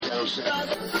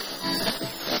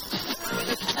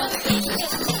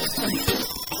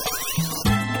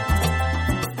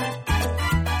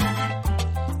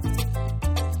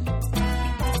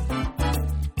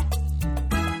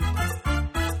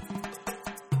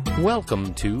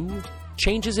Welcome to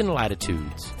Changes in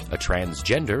Latitudes, a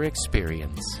transgender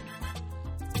experience.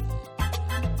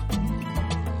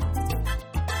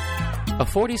 A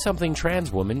 40-something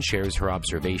trans woman shares her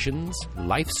observations,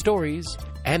 life stories,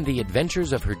 and the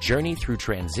adventures of her journey through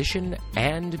transition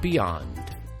and beyond.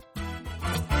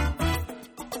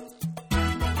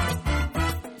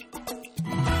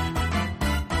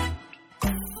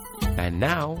 And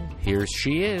now, here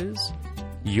she is,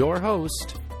 your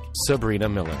host, Sabrina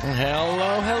Miller.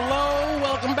 Hello.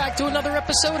 Welcome back to another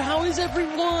episode. How is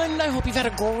everyone? I hope you've had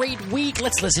a great week.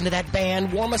 Let's listen to that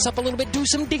band, warm us up a little bit, do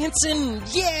some dancing.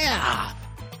 Yeah!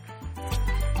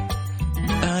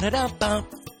 Ba-da-da-bum.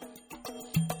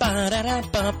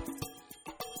 Ba-da-da-bum.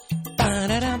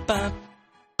 Ba-da-da-bum.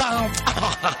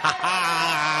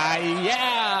 Yeah,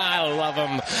 I love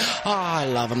them. Oh, I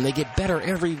love them. They get better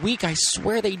every week. I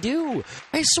swear they do.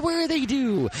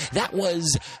 That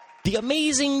was the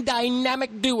amazing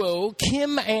dynamic duo,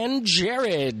 Kim and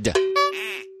Jared.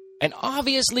 And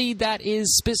obviously that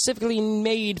is specifically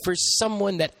made for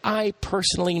someone that I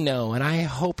personally know, and I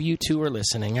hope you two are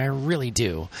listening. I really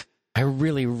do. I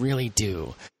really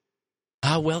do.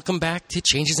 Welcome back to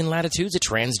Changes in Latitudes, a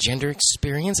transgender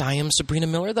experience. I am Sabrina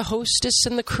Miller, the hostess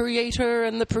and the creator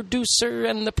and the producer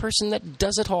and the person that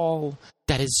does it all.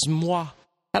 That is moi.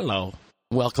 Hello.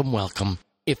 Welcome.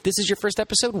 If this is your first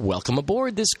episode, welcome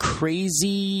aboard this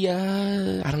crazy,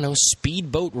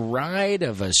 speedboat ride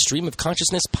of a stream of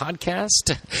consciousness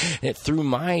podcast through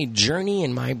my journey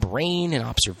and my brain and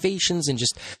observations and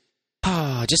just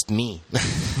me.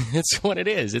 It's what it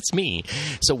is. It's me.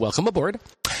 So welcome aboard.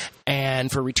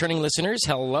 And for returning listeners,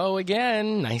 hello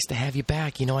again. Nice to have you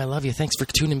back. You know, I love you. Thanks for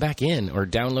tuning back in or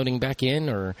downloading back in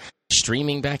or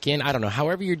streaming back in. I don't know.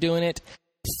 However you're doing it,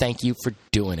 thank you for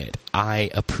doing it.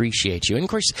 I appreciate you. And, of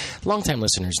course, longtime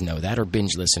listeners know that, or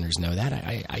binge listeners know that.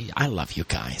 I love you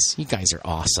guys. You guys are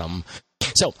awesome.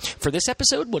 So, for this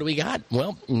episode, what do we got?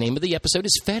 Well, the name of the episode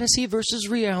is Fantasy versus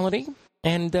Reality.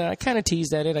 And I kind of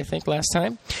teased at it, I think, last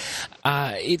time.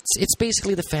 It's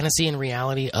basically the fantasy and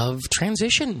reality of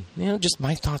transition. You know, just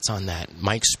my thoughts on that.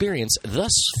 My experience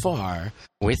thus far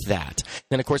with that.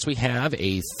 Then, of course, we have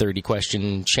a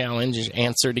 30-question challenge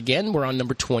answered again. We're on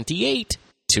number 28.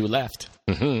 2 left.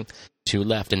 2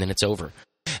 left, and then it's over.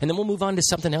 And then we'll move on to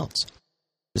something else.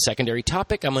 The secondary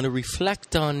topic, I'm going to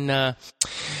reflect on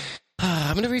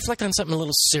something a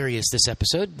little serious this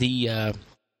episode. The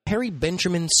Harry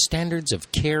Benjamin Standards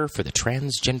of Care for the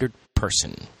Transgendered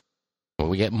Person. Well,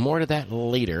 we get more to that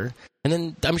later. And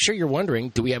then I'm sure you're wondering,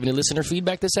 do we have any listener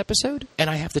feedback this episode? And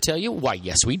I have to tell you, why,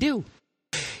 yes, we do.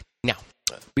 Now,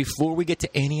 before we get to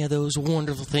any of those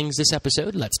wonderful things this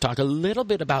episode, let's talk a little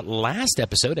bit about last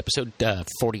episode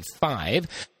 45.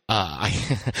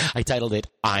 I titled it,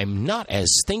 I'm Not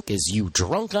As Think As You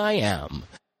Drunk I Am.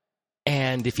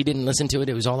 And if you didn't listen to it,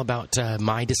 it was all about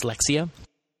my dyslexia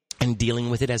and dealing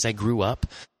with it as I grew up.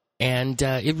 And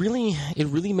it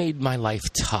really made my life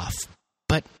tough.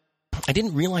 But I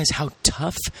didn't realize how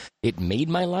tough it made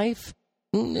my life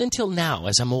until now,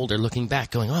 as I'm older, looking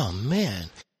back, going, oh, man,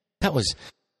 that was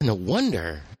no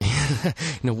wonder.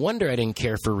 No wonder I didn't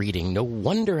care for reading. No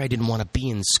wonder I didn't want to be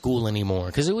in school anymore,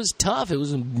 because it was tough. It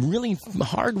was really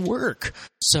hard work.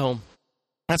 So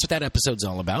that's what that episode's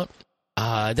all about.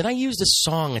 Then I used a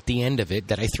song at the end of it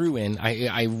that I threw in.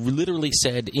 I literally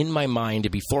said in my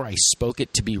mind before I spoke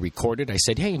it to be recorded, I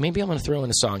said, hey, maybe I'm going to throw in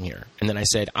a song here. And then I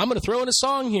said, I'm going to throw in a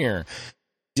song here.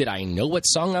 Did I know what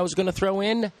song I was going to throw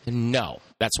in? No.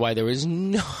 That's why there was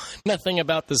nothing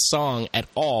about the song at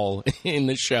all in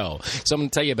the show. So I'm going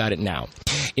to tell you about it now.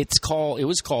 It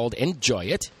was called Enjoy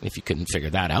It, if you couldn't figure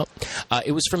that out.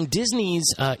 It was from Disney's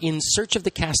In Search of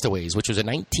the Castaways, which was a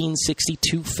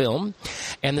 1962 film.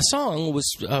 And the song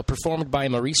was performed by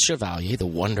Maurice Chevalier, the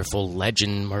wonderful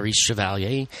legend Maurice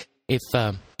Chevalier.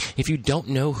 If you don't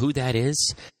know who that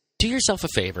is, do yourself a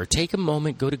favor. Take a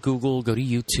moment, go to Google, go to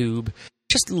YouTube.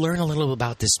 Just learn a little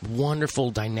about this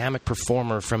wonderful, dynamic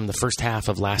performer from the first half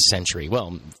of last century.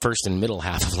 Well, first and middle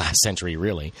half of last century,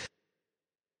 really.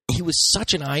 He was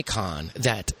such an icon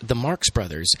that the Marx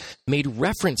Brothers made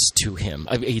reference to him,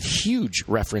 a huge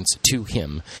reference to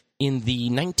him, in the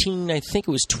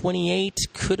 28,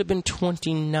 could have been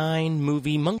 29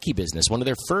 movie Monkey Business, one of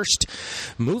their first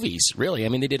movies, really. I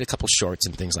mean, they did a couple shorts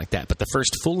and things like that, but the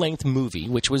first full-length movie,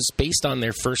 which was based on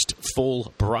their first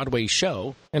full Broadway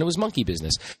show, and it was Monkey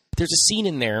Business. There's a scene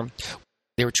in there.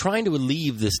 They were trying to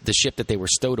leave the ship that they were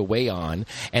stowed away on,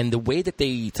 and the way that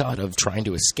they thought of trying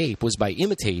to escape was by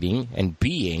imitating and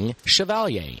being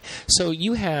Chevalier. So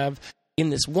you have,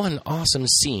 in this one awesome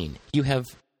scene, you have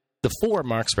the four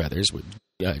Marx Brothers, with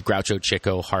Groucho,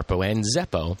 Chico, Harpo, and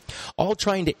Zeppo, all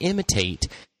trying to imitate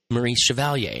Maurice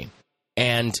Chevalier.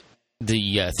 And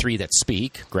the three that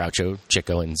speak, Groucho,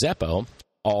 Chico, and Zeppo,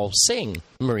 all sing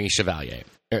Maurice Chevalier,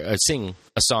 sing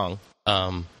a song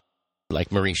like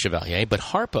Maurice Chevalier. But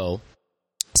Harpo,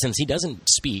 since he doesn't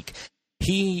speak,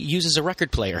 he uses a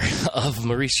record player of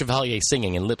Maurice Chevalier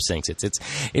singing and lip syncs.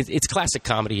 It's classic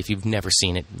comedy. If you've never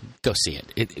seen it, go see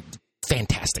it.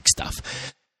 Fantastic stuff.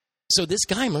 So this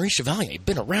guy, Maurice Chevalier,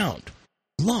 been around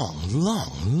long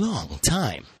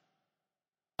time.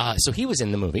 So he was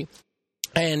in the movie.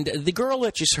 And the girl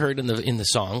that you heard in the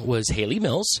song was Hayley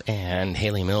Mills. And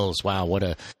Hayley Mills, wow, what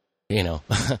a,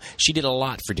 she did a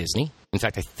lot for Disney. In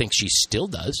fact, I think she still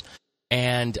does.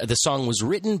 And the song was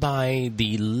written by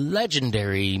the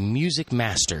legendary music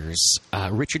masters,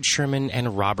 Richard Sherman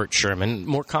and Robert Sherman,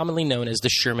 more commonly known as the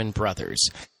Sherman Brothers.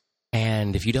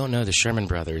 And if you don't know the Sherman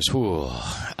Brothers, you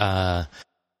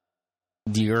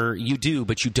do,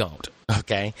 but you don't,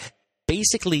 okay?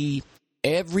 Basically,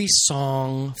 every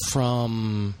song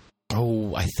from,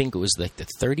 I think it was like the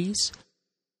 30s,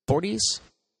 40s,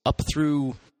 up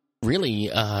through really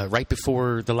right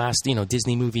before the last,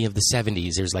 Disney movie of the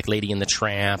 70s. There's like Lady and the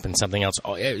Tramp and something else.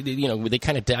 They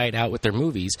kind of died out with their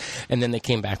movies, and then they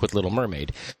came back with Little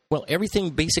Mermaid. Well, everything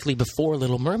basically before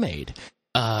Little Mermaid.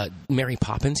 Mary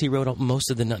Poppins, they wrote most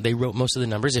of the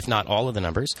numbers, if not all of the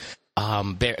numbers.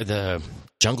 The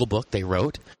Jungle Book, they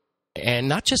wrote. And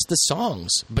not just the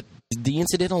songs, but the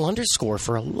incidental underscore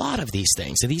for a lot of these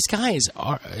things. So these guys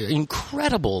are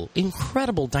incredible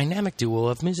dynamic duo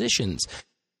of musicians.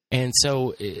 And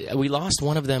so we lost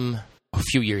one of them a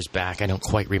few years back. I don't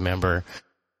quite remember.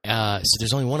 So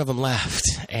there's only one of them left.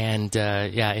 And,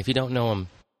 if you don't know them,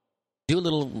 do a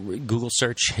little Google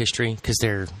search history, because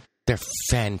they're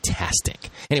fantastic.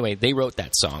 Anyway, they wrote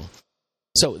that song.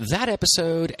 So that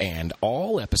episode and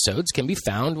all episodes can be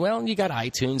found, you got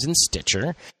iTunes and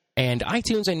Stitcher. And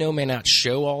iTunes, I know, may not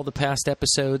show all the past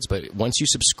episodes, but once you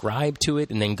subscribe to it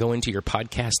and then go into your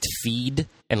podcast feed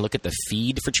and look at the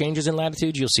feed for Changes in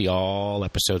Latitude, you'll see all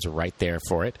episodes right there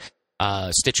for it.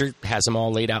 Stitcher has them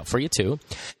all laid out for you, too.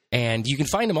 And you can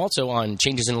find them also on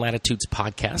Changes in Latitudes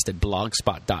podcast at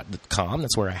blogspot.com.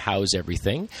 That's where I house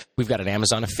everything. We've got an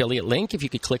Amazon affiliate link. If you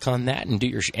could click on that and do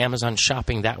your Amazon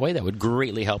shopping that way, that would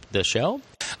greatly help the show.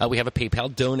 We have a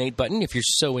PayPal donate button if you're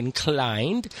so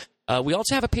inclined. We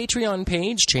also have a Patreon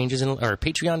page,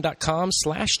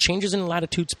 patreon.com/Changes in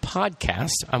Latitudes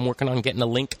podcast. I'm working on getting a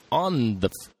link on the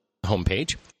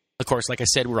homepage. Of course, like I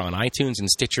said, we're on iTunes and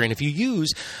Stitcher. And if you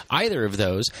use either of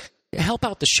those, help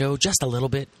out the show just a little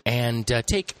bit and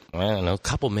take, a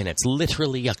couple minutes,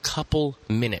 literally a couple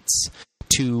minutes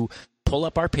to pull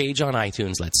up our page on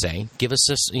iTunes, let's say. Give us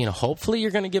hopefully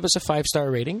you're going to give us a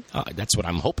 5-star rating. That's what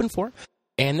I'm hoping for.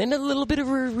 And then a little bit of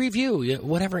a review,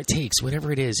 whatever it takes,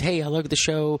 whatever it is. Hey, I love the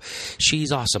show.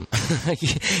 She's awesome.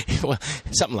 Well,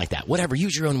 something like that. Whatever.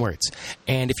 Use your own words.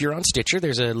 And if you're on Stitcher,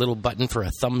 there's a little button for a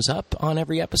thumbs up on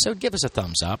every episode. Give us a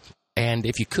thumbs up. And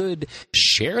if you could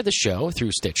share the show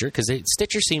through Stitcher, because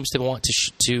Stitcher seems to want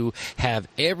to have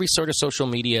every sort of social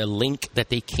media link that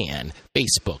they can.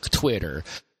 Facebook, Twitter,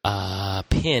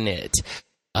 Pin It.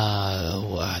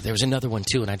 There was another one,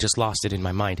 too, and I just lost it in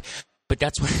my mind. But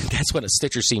that's what a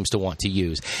Stitcher seems to want to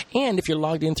use. And if you're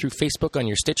logged in through Facebook on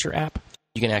your Stitcher app,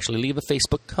 you can actually leave a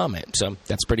Facebook comment. So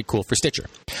that's pretty cool for Stitcher.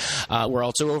 We're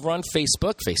also over on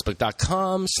Facebook,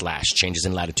 facebook.com/Changes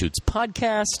in Latitudes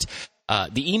podcast.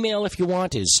 The email, if you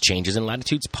want, is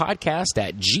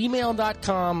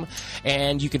changesinlatitudespodcast@gmail.com.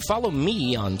 And you can follow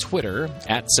me on Twitter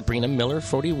at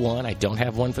SabrinaMiller41. I don't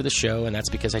have one for the show, and that's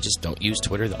because I just don't use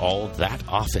Twitter all that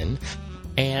often.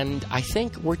 And I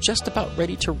think we're just about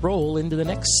ready to roll into the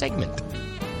next segment.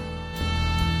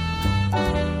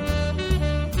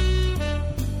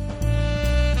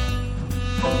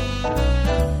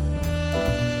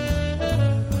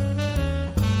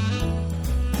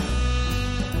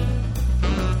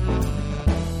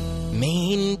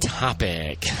 Main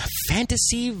topic: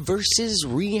 fantasy versus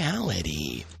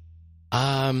reality.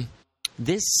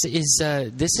 This is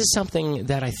something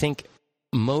that I think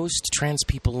most trans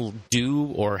people do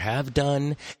or have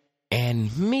done,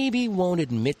 and maybe won't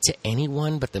admit to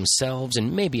anyone but themselves,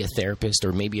 and maybe a therapist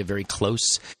or maybe a very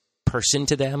close person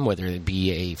to them, whether it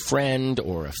be a friend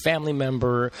or a family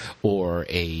member or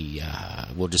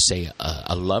we'll just say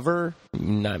a lover,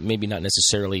 maybe not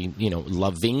necessarily,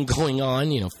 loving going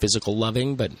on, physical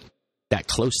loving, but that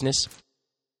closeness.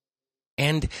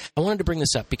 And I wanted to bring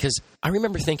this up because I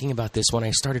remember thinking about this when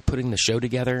I started putting the show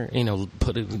together,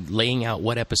 laying out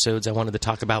what episodes I wanted to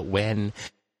talk about when.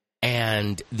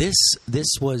 And this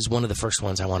was one of the first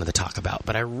ones I wanted to talk about.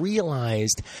 But I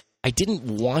realized I didn't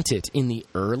want it in the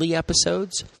early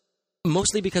episodes,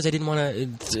 mostly because I didn't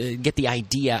want to get the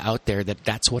idea out there that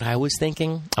that's what I was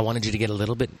thinking. I wanted you to get a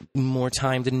little bit more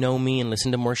time to know me and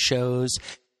listen to more shows.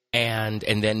 And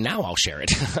then now I'll share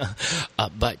it.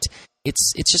 But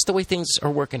it's just the way things are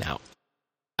working out.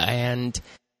 And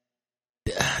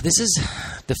this is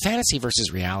the fantasy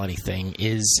versus reality thing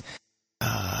is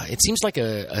it seems like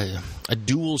a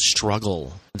dual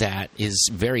struggle that is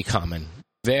very common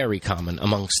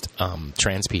amongst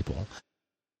trans people.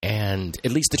 And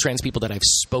at least the trans people that I've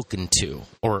spoken to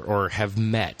or have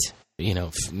met,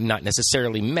 not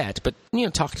necessarily met, but,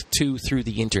 talked to through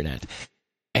the internet.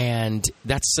 And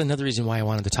that's another reason why I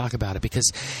wanted to talk about it,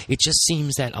 because it just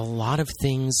seems that a lot of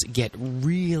things get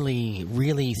really,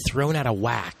 really thrown out of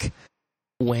whack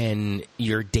when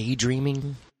you're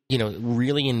daydreaming,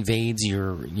 really invades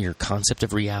your concept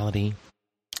of reality.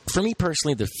 For me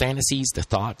personally, the fantasies, the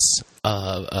thoughts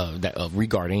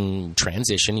regarding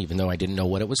transition, even though I didn't know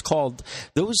what it was called,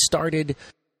 those started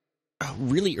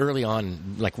really early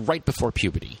on, like right before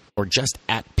puberty, or just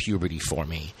at puberty for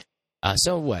me.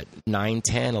 So what, 9,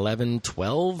 10, 11,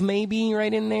 12 maybe,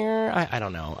 right in there? I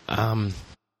don't know.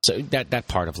 So that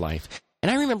part of life. And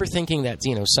I remember thinking that,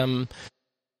 the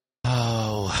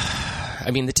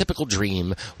typical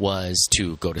dream was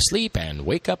to go to sleep and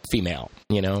wake up female,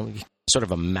 sort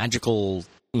of a magical,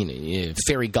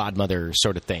 fairy godmother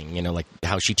sort of thing, like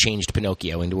how she changed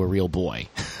Pinocchio into a real boy,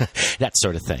 that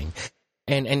sort of thing.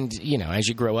 And as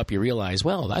you grow up, you realize,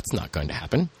 well, that's not going to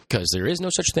happen because there is no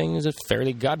such thing as a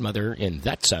fairy godmother in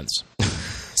that sense.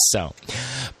 So,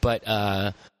 but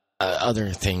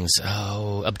other things,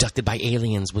 abducted by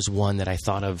aliens was one that I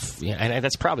thought of, and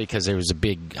that's probably because there was a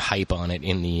big hype on it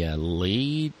in the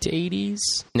late 80s?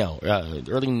 No,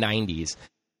 early 90s.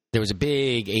 There was a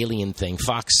big alien thing.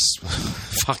 Fox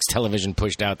Television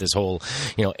pushed out this whole,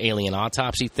 alien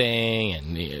autopsy thing,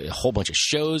 and a whole bunch of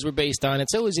shows were based on it.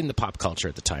 So it was in the pop culture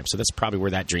at the time. So that's probably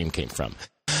where that dream came from.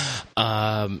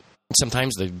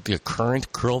 Sometimes the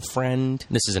current girlfriend,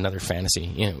 this is another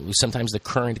fantasy, sometimes the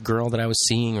current girl that I was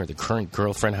seeing or the current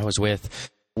girlfriend I was with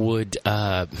would,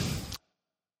 I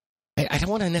don't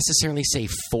want to necessarily say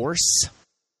force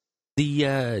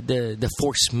the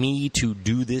force me to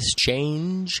do this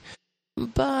change,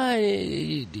 but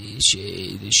in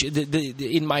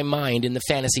my mind, in the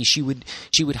fantasy, she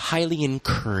would highly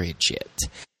encourage it.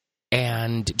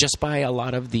 And just by a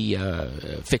lot of the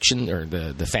fiction or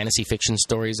the fantasy fiction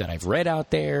stories that I've read out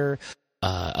there,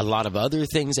 a lot of other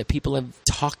things that people have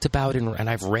talked about and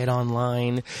I've read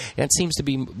online, that seems to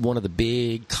be one of the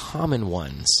big common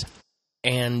ones.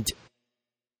 And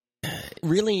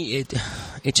really,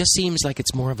 it just seems like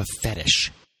it's more of a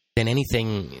fetish than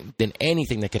anything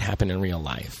that could happen in real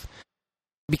life.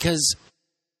 Because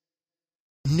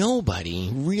nobody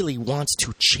really wants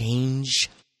to change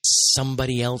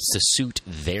somebody else to suit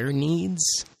their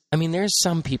needs. I mean, there's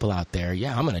some people out there,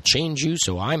 I'm going to change you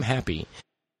so I'm happy.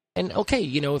 And okay,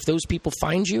 if those people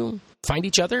find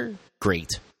each other,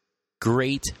 great.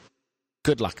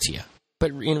 Good luck to you.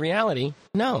 But in reality,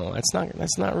 no, that's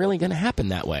not really going to happen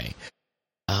that way.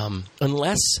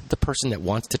 Unless the person that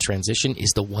wants to transition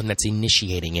is the one that's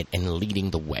initiating it and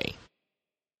leading the way.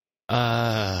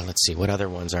 Let's see, what other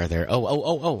ones are there? I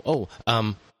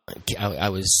don't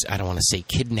want to say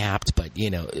kidnapped, but,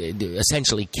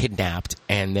 essentially kidnapped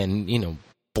and then,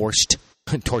 forced,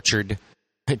 tortured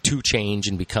to change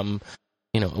and become,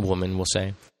 a woman, we'll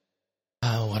say.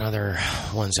 What other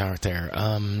ones are there?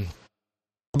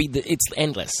 It's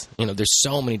endless. There's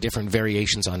so many different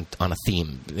variations on a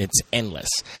theme. It's endless.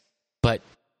 But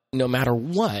no matter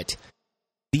what,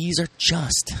 these are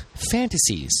just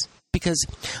fantasies. Because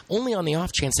only on the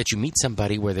off chance that you meet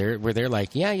somebody where they're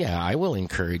like, yeah, I will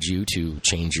encourage you to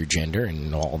change your gender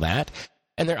and all that.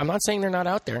 And I'm not saying they're not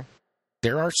out there.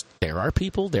 There are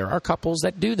people, there are couples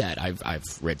that do that.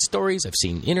 I've read stories, I've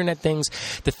seen internet things.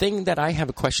 The thing that I have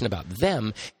a question about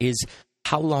them is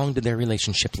how long did their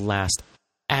relationship last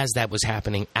as that was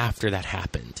happening after that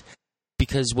happened?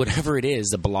 Because whatever it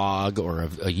is, a blog or a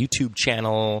YouTube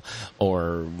channel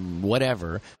or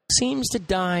whatever, seems to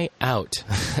die out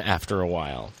after a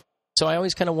while. So I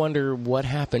always kind of wonder what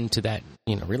happened to that,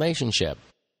 relationship.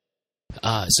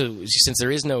 So since there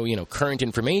is no, current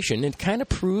information, it kind of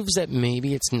proves that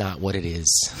maybe it's not what it is.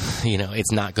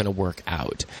 It's not going to work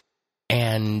out.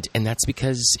 And that's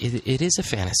because it is a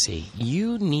fantasy.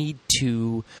 You need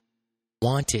to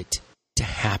want it to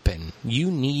happen. You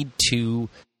need to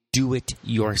do it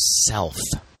yourself.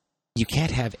 You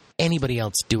can't have anybody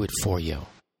else do it for you.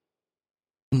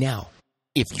 Now,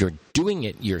 if you're doing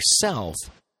it yourself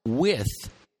with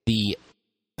the,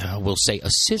 we'll say,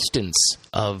 assistance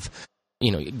of,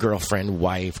 girlfriend,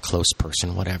 wife, close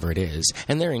person, whatever it is,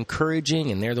 and they're encouraging,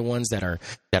 and they're the ones that are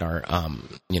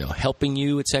helping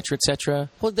you, etc.,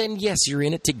 well, then yes, you're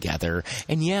in it together,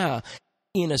 and yeah,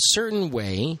 in a certain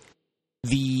way,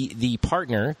 the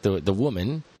partner, the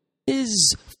woman,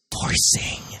 is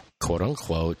forcing, quote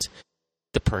unquote,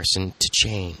 the person to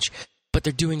change. But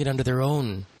they're doing it under their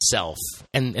own self.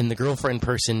 And the girlfriend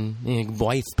person,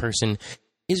 wife person,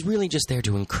 is really just there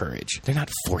to encourage. They're not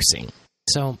forcing.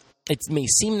 So it may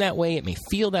seem that way, it may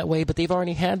feel that way, but they've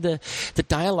already had the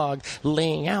dialogue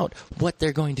laying out what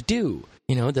they're going to do.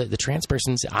 The trans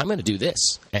person says, I'm going to do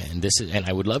this, and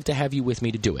I would love to have you with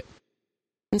me to do it.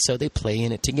 And so they play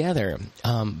in it together.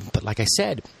 But like I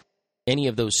said, any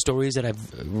of those stories that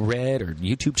I've read or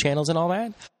YouTube channels and all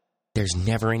that, there's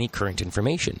never any current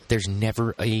information. There's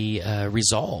never a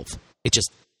resolve. It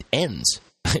just ends.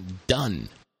 Done.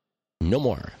 No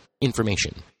more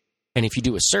information. And if you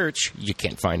do a search, you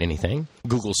can't find anything.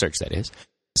 Google search, that is.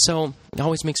 So it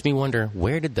always makes me wonder,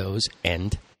 where did those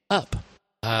end up?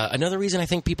 Another reason I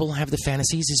think people have the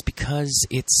fantasies is because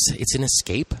it's an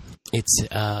escape. It's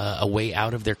a way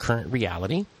out of their current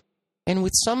reality. And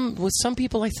with some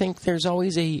people, I think there's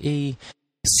always a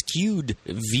skewed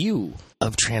view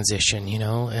of transition.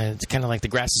 It's kind of like the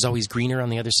grass is always greener on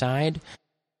the other side.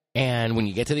 And when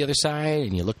you get to the other side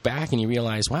and you look back and you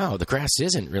realize, wow, the grass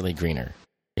isn't really greener.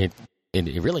 It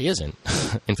really isn't.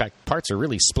 In fact, parts are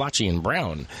really splotchy and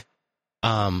brown.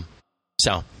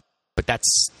 But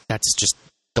that's just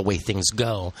the way things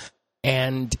go.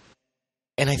 And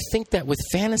I think that with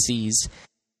fantasies,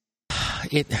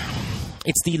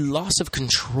 it's the loss of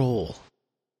control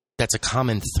that's a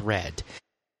common thread.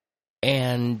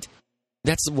 And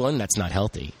that's one, that's not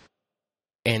healthy.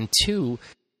 And two,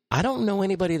 I don't know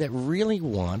anybody that really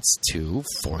wants to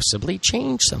forcibly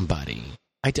change somebody.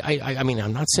 I mean,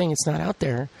 I'm not saying it's not out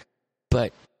there,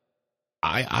 but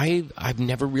I've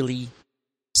never really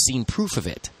seen proof of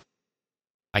it,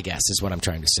 I guess is what I'm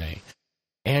trying to say.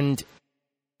 And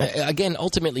again,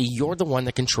 ultimately, you're the one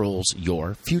that controls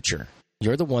your future.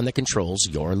 You're the one that controls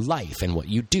your life and what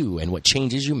you do and what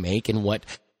changes you make and what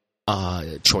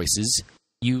choices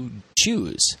you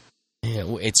choose.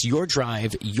 It's your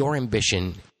drive, your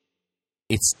ambition.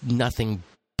 It's nothing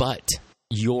but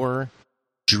your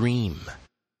dream.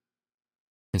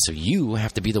 And so you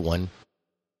have to be the one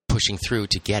pushing through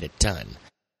to get it done.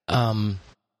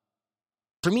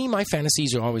 For me, my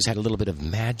fantasies always had a little bit of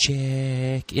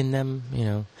magic in them.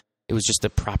 It was just the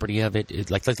property of it,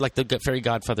 like the fairy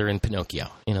godfather in Pinocchio.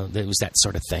 There was that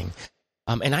sort of thing.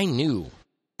 And I knew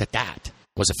that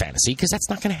was a fantasy because that's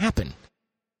not going to happen.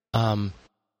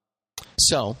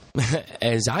 So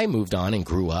as I moved on and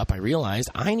grew up, I realized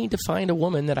I need to find a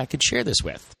woman that I could share this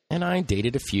with. And I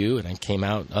dated a few, and I came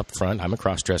out up front. I'm a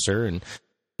cross-dresser and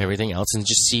everything else, and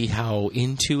just see how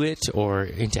into it or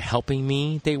into helping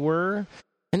me they were.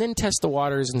 And then test the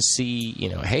waters and see,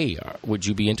 hey, would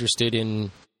you be interested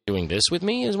in doing this with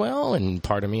me as well and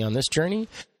part of me on this journey?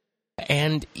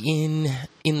 And in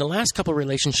the last couple of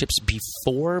relationships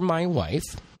before my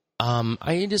wife,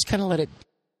 I just kind of let it,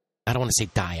 I don't want to say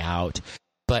die out,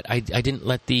 but I didn't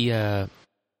let the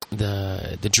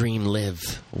dream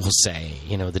live, we'll say,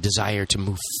 the desire to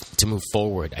move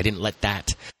forward. I didn't let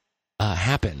that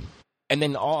happen. And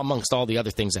then amongst all the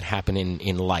other things that happen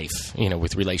in life,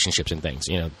 with relationships and things,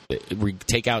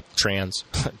 take out trans,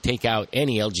 take out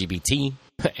any LGBT,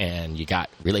 and you got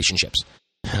relationships.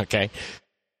 Okay.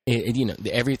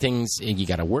 Everything's, you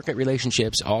got to work at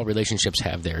relationships. All relationships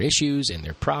have their issues and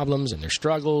their problems and their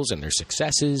struggles and their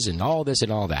successes and all this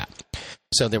and all that.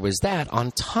 So there was that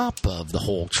on top of the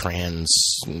whole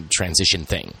transition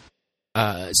thing.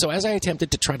 So as I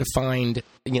attempted to try to find,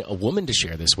 a woman to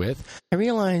share this with, I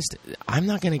realized I'm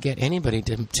not going to get anybody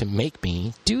to make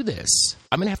me do this.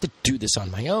 I'm going to have to do this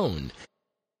on my own.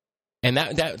 And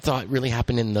that thought really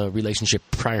happened in the relationship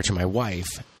prior to my wife.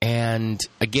 And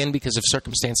again, because of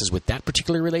circumstances with that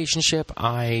particular relationship,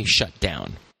 I shut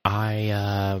down.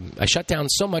 I shut down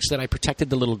so much that I protected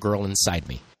the little girl inside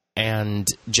me and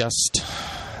just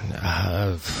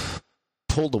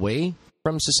pulled away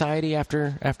from society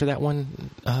after that one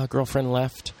girlfriend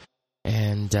left.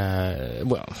 And,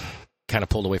 kind of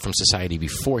pulled away from society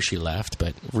before she left,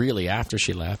 but really after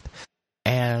she left.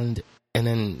 And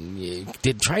then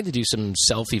tried to do some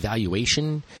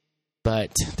self-evaluation,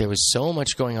 but there was so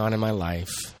much going on in my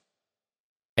life.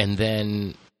 And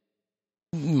then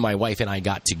my wife and I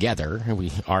got together,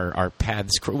 our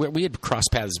paths, we had crossed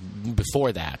paths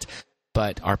before that,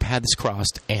 but our paths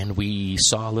crossed, and we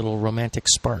saw a little romantic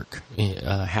spark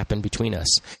happen between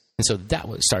us. And so that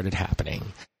started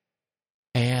happening.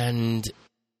 And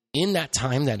in that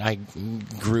time that I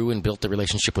grew and built the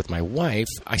relationship with my wife,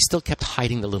 I still kept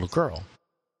hiding the little girl.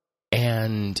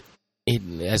 And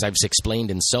as I've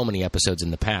explained in so many episodes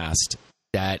in the past,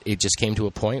 that it just came to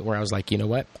a point where I was like, you know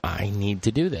what, I need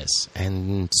to do this.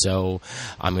 And so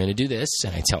I'm going to do this.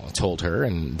 And I told her,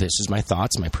 and this is my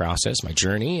thoughts, my process, my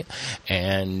journey,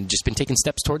 and just been taking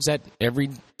steps towards that every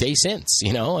day since,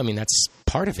 you know? I mean, that's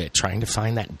part of it, trying to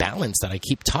find that balance that I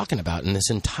keep talking about in this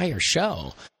entire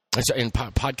show. In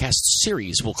podcast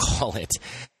series, we'll call it.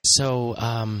 So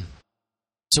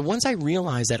once I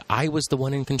realized that I was the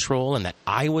one in control and that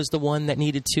I was the one that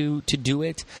needed to do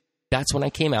it, that's when I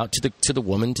came out to the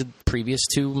woman previous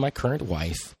to my current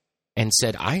wife and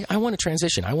said, I want to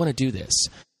transition. I want to do this.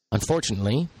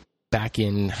 Unfortunately, back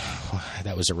in,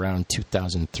 that was around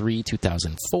 2003,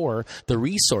 2004, the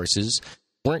resources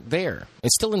weren't there.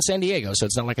 It's still in San Diego, so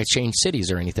it's not like I changed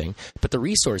cities or anything, but the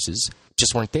resources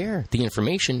just weren't there. The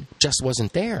information just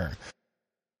wasn't there,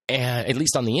 and at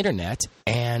least on the internet.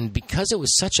 And because it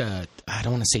was such a, I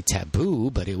don't want to say taboo,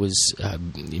 but it was,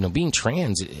 being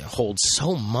trans holds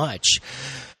so much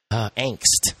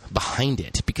angst behind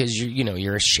it, because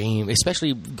you're ashamed,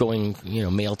 especially going,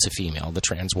 male to female, the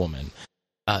trans woman.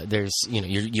 There's,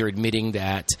 you're admitting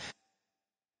that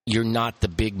you're not the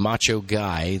big macho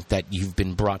guy that you've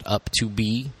been brought up to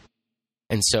be.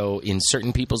 And so in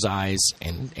certain people's eyes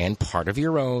and part of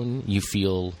your own, you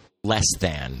feel less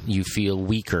than, you feel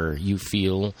weaker, you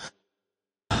feel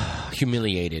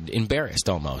humiliated, embarrassed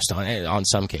almost on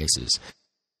some cases.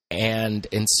 And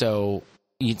so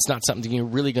it's not something you're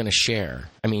really going to share.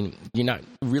 I mean, you're not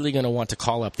really going to want to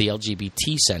call up the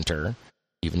LGBT center,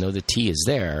 even though the T is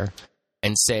there,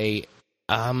 and say,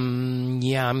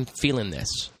 yeah, I'm feeling this.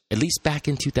 At least back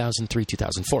in 2003,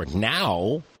 2004.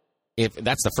 Now, if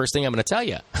that's the first thing I'm going to tell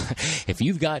you. If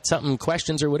you've got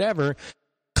questions or whatever,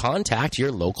 contact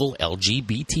your local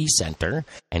LGBT center.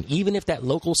 And even if that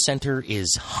local center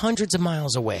is hundreds of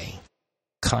miles away,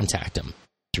 contact them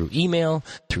through email,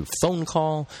 through phone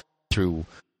call, through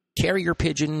carrier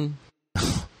pigeon,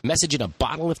 message in a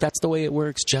bottle if that's the way it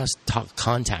works. Just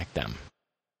contact them.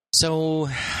 So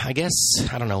I guess,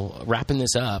 I don't know, wrapping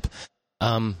this up,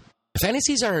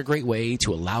 fantasies are a great way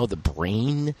to allow the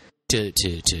brain to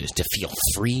feel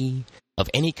free of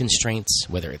any constraints,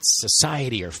 whether it's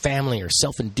society or family or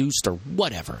self-induced or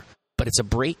whatever. But it's a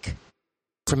break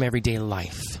from everyday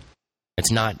life.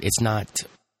 It's not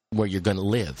where you're going to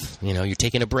live. You're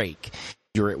taking a break.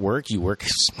 You're at work, you work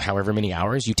however many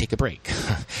hours, you take a break.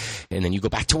 And then you go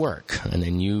back to work, and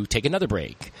then you take another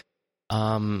break.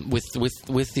 With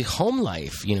the home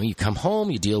life, you come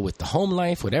home, you deal with the home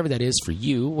life, whatever that is for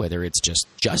you, whether it's just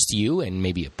you and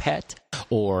maybe a pet,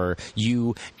 or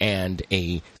you and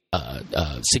a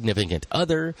significant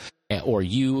other, or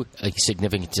you, a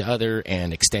significant other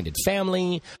and extended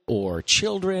family, or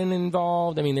children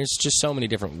involved. I mean, there's just so many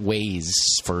different ways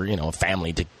for, a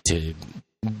family to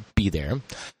be there.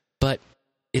 But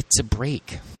it's a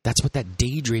break. That's what that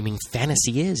daydreaming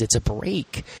fantasy is. It's a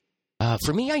break.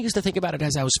 For me, I used to think about it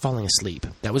as I was falling asleep.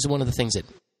 That was one of the things that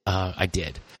I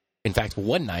did. In fact,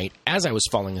 one night, as I was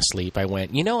falling asleep, I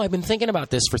went, I've been thinking about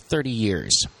this for 30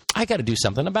 years. I got to do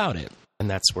something about it. And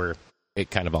that's where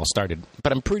it kind of all started.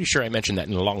 But I'm pretty sure I mentioned that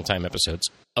in the long time episodes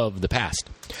of the past.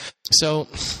 So,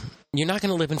 you're not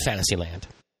going to live in Fantasyland.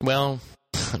 Well,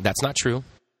 that's not true.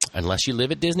 Unless you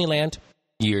live at Disneyland,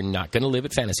 you're not going to live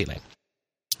at Fantasyland.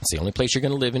 It's the only place you're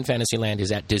going to live in Fantasyland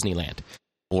is at Disneyland,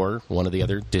 or one of the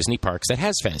other Disney parks that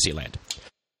has Fantasyland.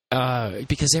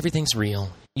 Because everything's real.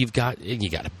 You got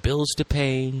bills to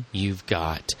pay. You've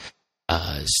got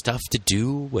stuff to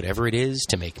do, whatever it is,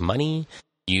 to make money.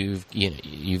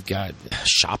 You've got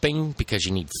shopping because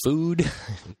you need food,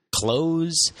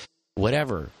 clothes,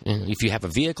 whatever. If you have a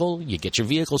vehicle, you get your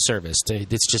vehicle serviced.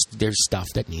 It's just, there's stuff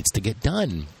that needs to get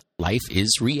done. Life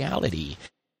is reality.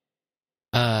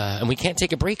 And we can't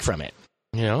take a break from it.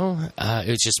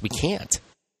 It's just, we can't.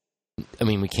 I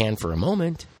mean, we can for a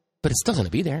moment, but it's still going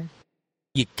to be there.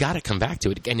 You got to come back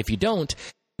to it. And if you don't,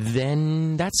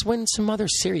 then that's when some other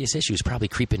serious issues probably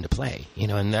creep into play,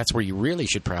 and that's where you really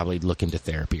should probably look into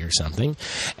therapy or something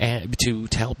and to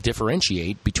help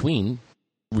differentiate between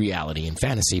reality and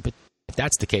fantasy. But if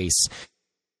that's the case,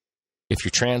 if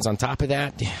you're trans on top of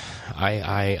that,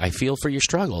 I feel for your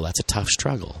struggle. That's a tough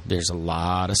struggle. There's a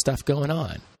lot of stuff going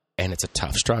on, and it's a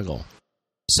tough struggle.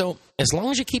 So as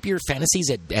long as you keep your fantasies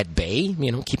at bay,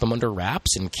 keep them under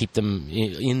wraps and keep them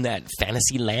in that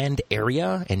fantasy land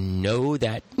area and know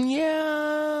that,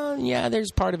 yeah,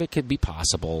 there's part of it could be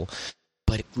possible,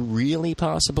 but really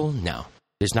possible? No.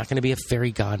 There's not going to be a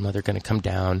fairy godmother going to come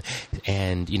down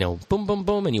and, boom, boom,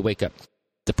 boom, and you wake up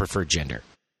the preferred gender.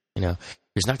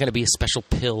 There's not going to be a special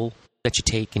pill that you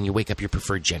take and you wake up your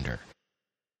preferred gender.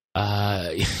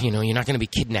 You're not going to be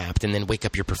kidnapped and then wake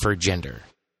up your preferred gender.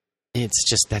 It's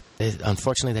just that,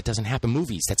 unfortunately, that doesn't happen.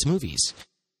 That's movies.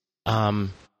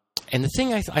 And the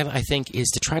thing I think is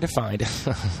to try to find,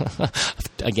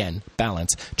 again,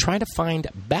 balance. Try to find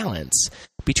balance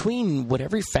between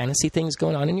whatever fantasy thing's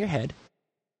going on in your head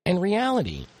and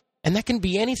reality. And that can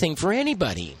be anything for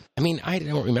anybody. I mean, I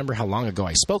don't remember how long ago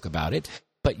I spoke about it,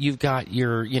 but you've got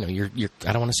your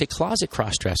I don't want to say closet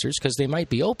cross-dressers because they might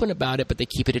be open about it, but they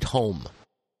keep it at home.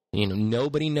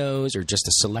 Nobody knows, or just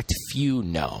a select few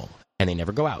know, and they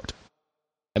never go out.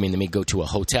 I mean, they may go to a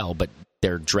hotel, but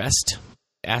their dressed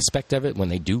aspect of it, when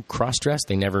they do cross-dress,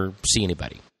 they never see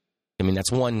anybody. I mean,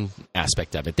 that's one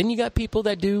aspect of it. Then you got people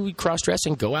that do cross-dress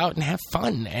and go out and have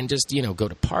fun and just, go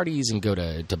to parties and go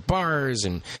to bars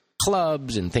and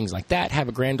clubs and things like that, have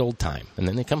a grand old time. And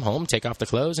then they come home, take off the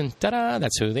clothes, and ta-da,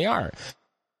 that's who they are.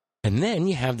 And then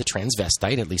you have the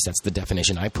transvestite, at least that's the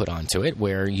definition I put onto it,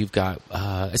 where you've got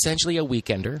essentially a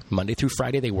weekender. Monday through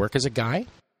Friday, they work as a guy.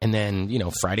 And then,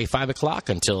 Friday 5 o'clock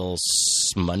until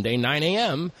Monday 9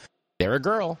 a.m., they're a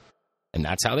girl. And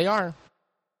that's how they are.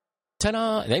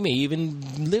 Ta-da! They may even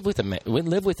live with a man,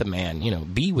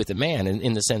 be with a man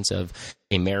in the sense of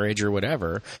a marriage or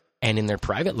whatever. And in their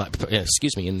private life,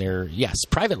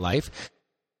 private life,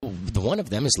 the one of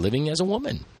them is living as a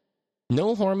woman.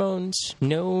 No hormones,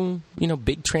 no,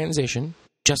 big transition.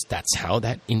 Just that's how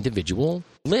that individual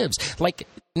lives. Like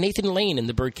Nathan Lane in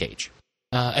The Birdcage.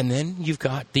 And then you've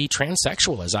got the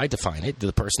transsexual, as I define it,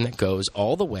 the person that goes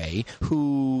all the way,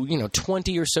 who,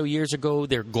 20 or so years ago,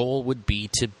 their goal would be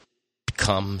to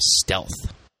become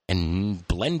stealth and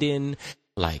blend in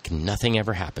like nothing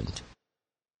ever happened.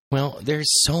 Well, there's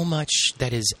so much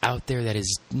that is out there that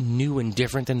is new and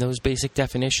different than those basic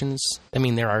definitions. I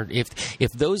mean, there are,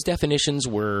 if those definitions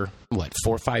were, 4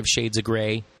 or 5 shades of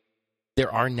gray, there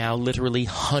are now literally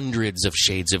hundreds of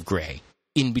shades of gray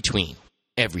in between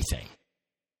everything.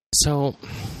 So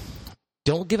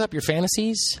don't give up your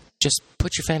fantasies. Just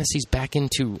put your fantasies back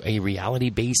into a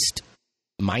reality-based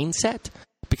mindset,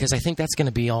 because I think that's going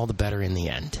to be all the better in the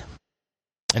end.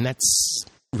 And that's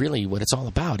really what it's all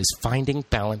about, is finding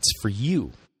balance for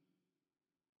you.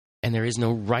 And there is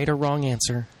no right or wrong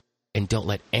answer, and don't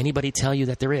let anybody tell you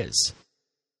that there is.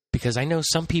 Because I know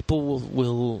some people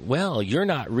will, you're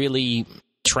not really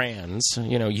trans,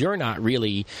 you're not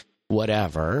really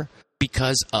whatever,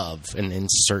 because of, and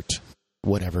insert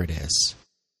whatever it is.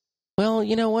 Well,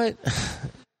 you know what?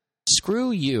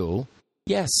 Screw you.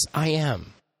 Yes, I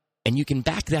am. And you can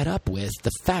back that up with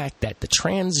the fact that the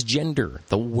transgender,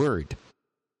 the word,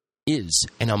 is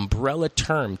an umbrella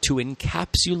term to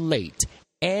encapsulate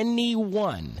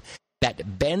anyone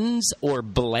that bends or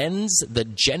blends the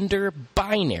gender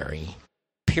binary,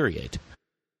 period.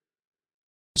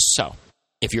 So,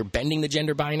 if you're bending the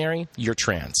gender binary, you're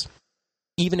trans.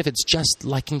 Even if it's just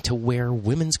liking to wear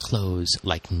women's clothes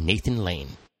like Nathan Lane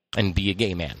and be a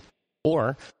gay man.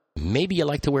 Or maybe you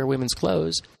like to wear women's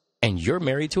clothes and you're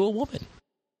married to a woman.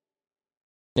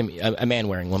 I mean, a man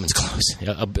wearing women's clothes.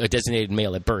 A designated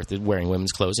male at birth is wearing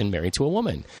women's clothes and married to a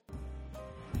woman.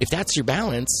 If that's your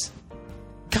balance,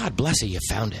 God bless you, you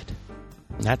found it.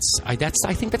 I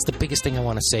think that's the biggest thing I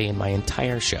want to say in my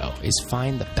entire show, is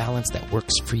find the balance that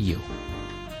works for you.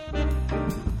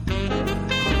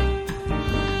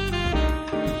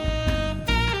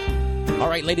 All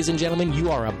right, ladies and gentlemen,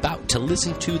 you are about to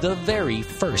listen to the very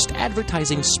first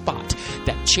advertising spot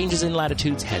that Changes in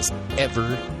Latitudes has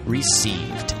ever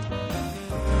received.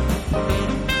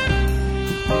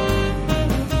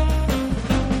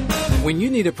 When you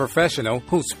need a professional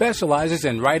who specializes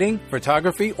in writing,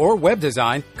 photography, or web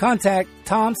design, contact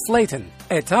Tom Slayton.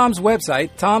 At Tom's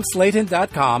website,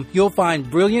 TomSlayton.com, you'll find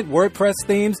brilliant WordPress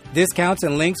themes, discounts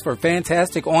and links for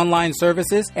fantastic online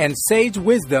services, and sage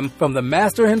wisdom from the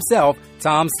master himself,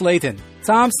 Tom Slayton.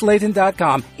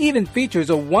 TomSlayton.com even features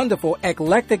a wonderful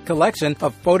eclectic collection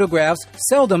of photographs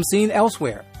seldom seen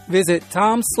elsewhere. Visit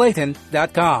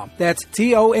TomSlayton.com. That's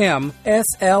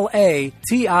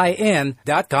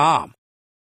TomSlayton.com.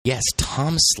 Yes,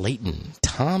 Tom Slayton.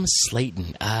 Tom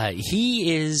Slayton.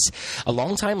 He is a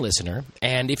longtime listener.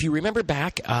 And if you remember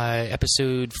back,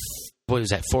 episode,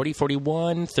 40,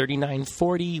 41, 39,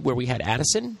 40, where we had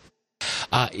Addison,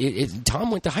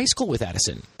 Tom went to high school with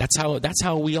Addison. That's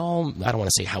how we all, I don't want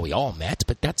to say how we all met,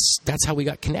 but that's how we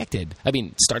got connected. I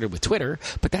mean, started with Twitter,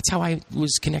 but that's how I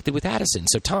was connected with Addison.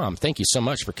 So Tom, thank you so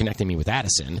much for connecting me with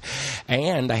Addison.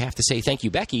 And I have to say thank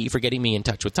you, Becky, for getting me in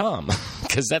touch with Tom,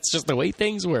 because that's just the way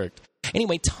things worked.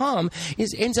 Anyway, Tom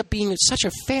ends up being such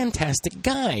a fantastic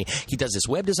guy. He does this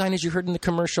web design, as you heard in the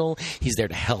commercial. He's there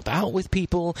to help out with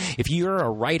people. If you're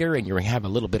a writer and you have a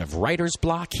little bit of writer's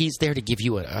block, he's there to give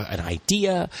you an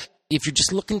idea. If you're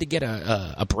just looking to get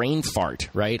a brain fart,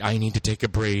 right? I need to take a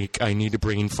break. I need a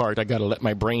brain fart. I got to let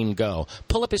my brain go.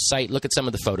 Pull up his site. Look at some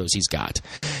of the photos he's got.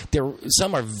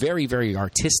 Some are very, very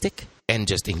artistic and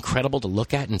just incredible to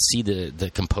look at and see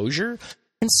the composure.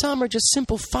 And some are just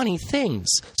simple, funny things.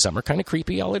 Some are kind of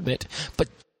creepy, I'll admit. But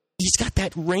he's got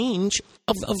that range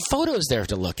of photos there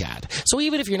to look at. So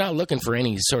even if you're not looking for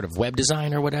any sort of web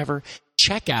design or whatever,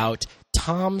 check out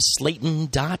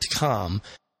TomSlayton.com,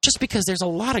 just because there's a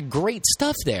lot of great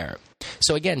stuff there.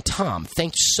 So again, Tom,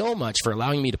 thanks so much for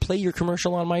allowing me to play your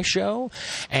commercial on my show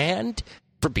and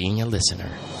for being a listener.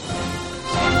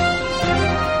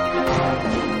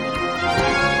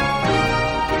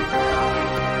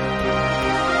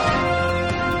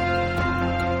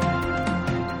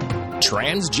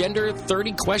 Transgender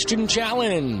 30-question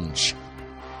challenge.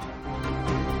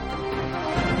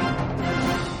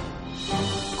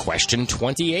 Question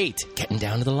 28. Getting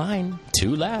down to the line.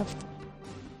 2 left.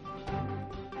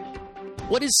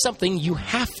 What is something you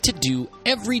have to do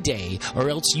every day, or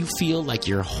else you feel like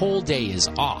your whole day is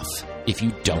off if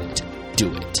you don't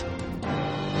do it?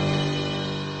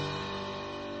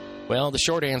 Well, the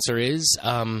short answer is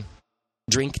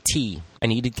drink tea. I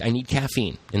need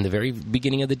caffeine. In the very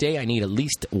beginning of the day, I need at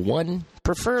least 1,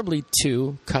 preferably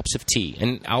 2 cups of tea.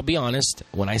 And I'll be honest,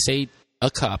 when I say a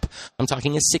cup, I'm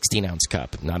talking a 16-ounce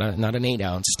cup, not an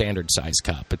 8-ounce standard size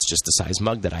cup. It's just the size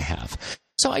mug that I have.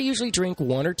 So I usually drink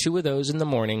 1 or 2 of those in the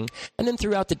morning, and then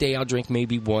throughout the day I'll drink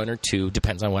maybe 1 or 2,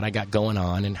 depends on what I got going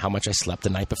on and how much I slept the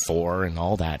night before and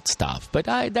all that stuff. But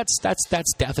that's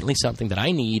definitely something that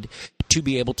I need to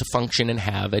be able to function and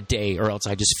have a day, or else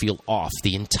I just feel off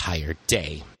the entire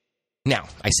day. Now,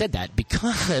 I said that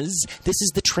because this is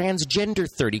the Transgender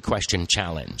 30-question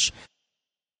challenge.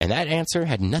 And that answer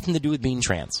had nothing to do with being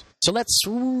trans. So let's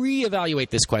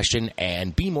reevaluate this question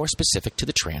and be more specific to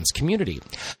the trans community.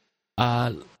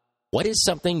 What is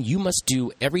something you must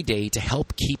do every day to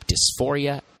help keep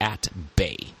dysphoria at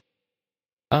bay?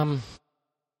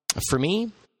 For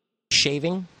me,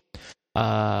 shaving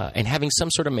and having some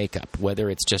sort of makeup,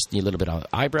 whether it's just a little bit of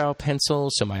eyebrow pencil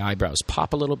so my eyebrows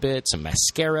pop a little bit, some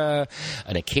mascara,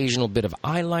 an occasional bit of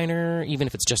eyeliner, even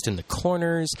if it's just in the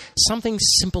corners, something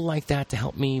simple like that to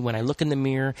help me when I look in the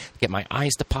mirror, get my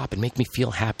eyes to pop and make me feel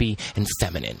happy and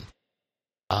feminine.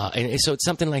 And so it's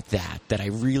something like that I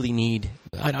really need.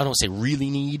 I don't say really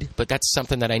need, but that's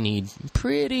something that I need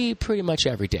pretty much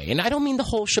every day. And I don't mean the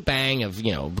whole shebang of,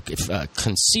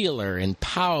 concealer and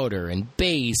powder and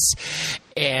base.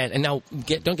 And now,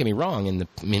 don't get me wrong, in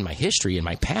my history, in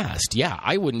my past,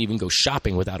 I wouldn't even go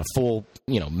shopping without a full,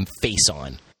 face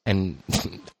on and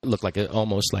look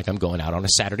almost like I'm going out on a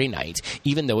Saturday night,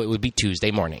 even though it would be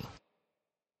Tuesday morning.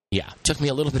 Yeah, it took me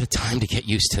a little bit of time to get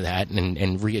used to that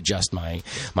and readjust my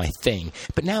thing.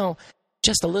 But now,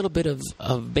 just a little bit of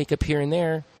makeup here and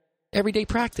there, everyday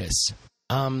practice.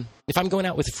 If I'm going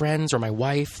out with friends or my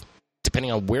wife,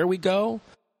 depending on where we go,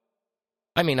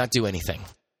 I may not do anything.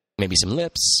 Maybe some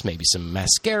lips, maybe some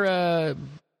mascara,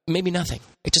 maybe nothing.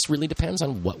 It just really depends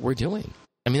on what we're doing.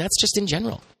 I mean, that's just in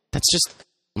general. That's just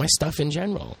my stuff in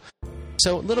general.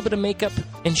 So a little bit of makeup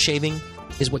and shaving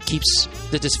is what keeps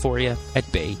the dysphoria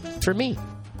at bay for me.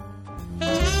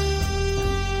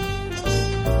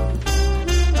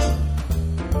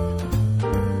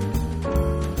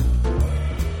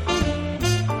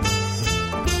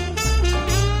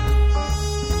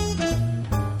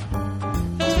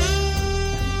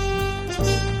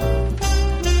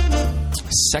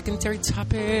 Secondary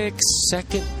topic.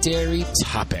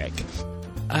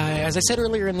 As I said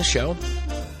earlier in the show,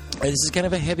 this is kind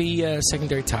of a heavy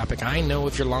secondary topic. I know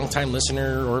if you're a longtime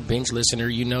listener or binge listener,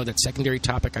 you know that secondary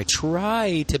topic, I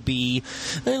try to be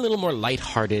a little more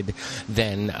lighthearted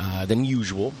than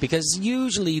usual, because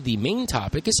usually the main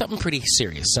topic is something pretty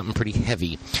serious, something pretty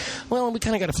heavy. Well, we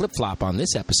kind of got a flip-flop on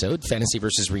this episode, fantasy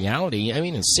versus reality. I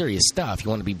mean, it's serious stuff. You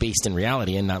want to be based in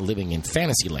reality and not living in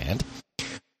fantasy land.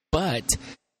 But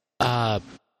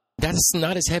that's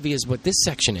not as heavy as what this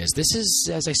section is. This is,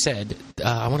 as I said,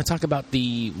 I want to talk about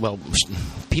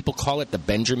people call it the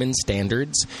Benjamin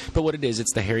Standards, but what it is,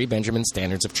 it's the Harry Benjamin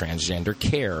Standards of Transgender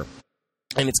Care.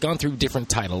 And it's gone through different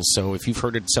titles, so if you've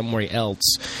heard it somewhere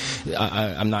else,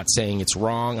 I'm not saying it's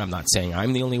wrong. I'm not saying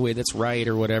I'm the only way that's right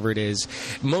or whatever it is.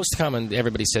 Most common,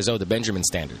 everybody says, the Benjamin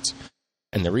Standards.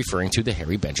 And they're referring to the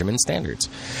Harry Benjamin Standards.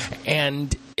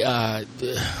 And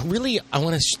really, I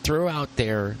want to throw out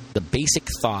there the basic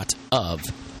thought of,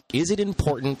 is it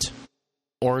important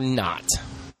or not?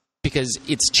 Because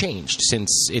it's changed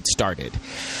since it started.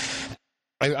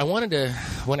 I wanted to,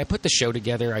 when I put the show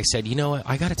together, I said, you know what,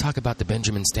 I got to talk about the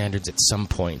Benjamin Standards at some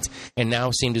point. And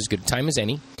now seemed as good a time as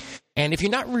any. And if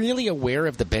you're not really aware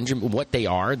of what they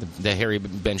are, the Harry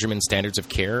Benjamin Standards of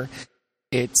Care,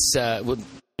 it's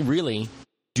really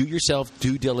do yourself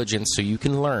due diligence so you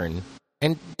can learn.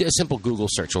 And a simple Google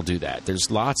search will do that.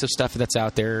 There's lots of stuff that's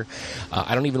out there.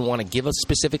 I don't even want to give a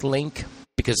specific link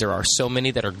because there are so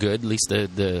many that are good, at least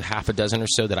the half a dozen or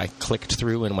so that I clicked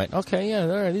through and went, okay, yeah, all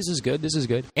right, this is good, this is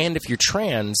good. And if you're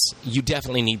trans, you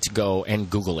definitely need to go and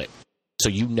Google it so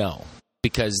you know,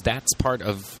 because that's part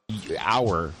of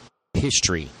our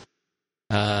history.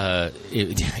 And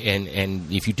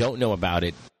if you don't know about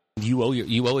it, you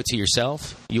owe it to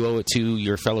yourself. You owe it to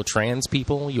your fellow trans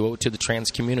people. You owe it to the trans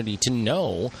community to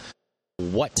know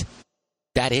what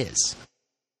that is.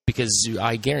 Because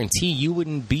I guarantee you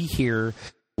wouldn't be here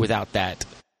without that,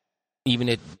 even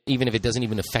if it doesn't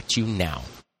even affect you now.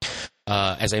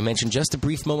 As I mentioned just a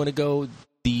brief moment ago,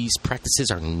 these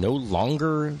practices are no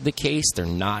longer the case. They're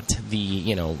not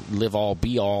the, live-all,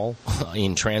 be-all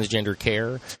in transgender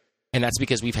care. And that's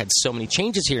because we've had so many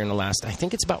changes here in the last, I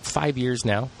think it's about 5 years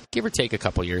now, give or take a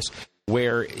couple years,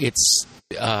 where it's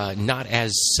not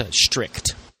as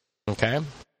strict, okay?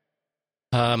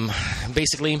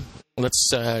 Basically, let's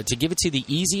to give it to the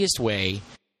easiest way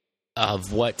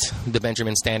of what the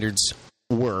Benjamin Standards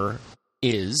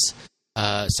is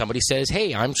somebody says,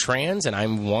 hey, I'm trans and I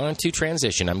want to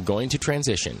transition. I'm going to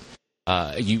transition.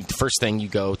 The first thing you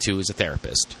go to is a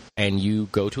therapist. And you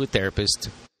go to a therapist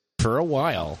for a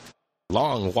while.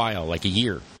 Long while, like a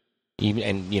year.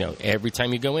 And, every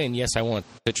time you go in, yes, I want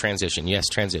to transition. Yes,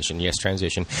 transition. Yes,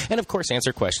 transition. And, of course,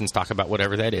 answer questions, talk about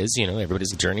whatever that is.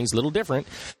 Everybody's journey is a little different.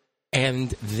 And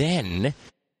then,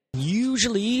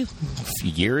 usually, a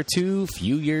year or two,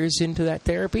 few years into that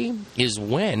therapy, is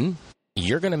when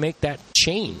you're going to make that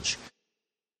change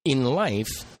in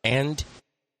life and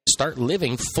start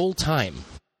living full-time.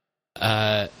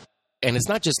 And it's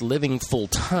not just living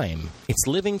full-time. It's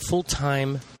living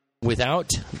full-time without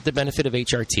the benefit of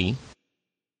HRT,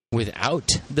 without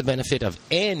the benefit of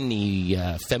any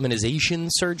feminization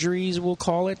surgeries, we'll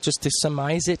call it, just to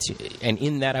surmise it. And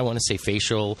in that, I want to say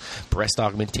facial, breast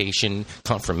augmentation,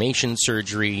 confirmation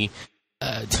surgery.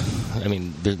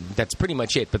 That's pretty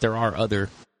much it, but there are other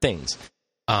things.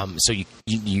 So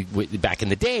you back in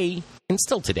the day, and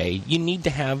still today, you need to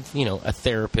have, a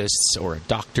therapist's or a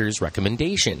doctor's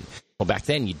recommendation. Well, back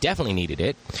then, you definitely needed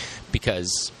it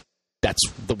because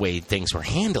that's the way things were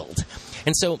handled.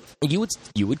 And so you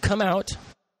would come out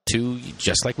to,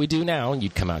 just like we do now,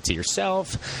 you'd come out to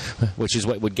yourself, which is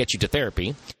what would get you to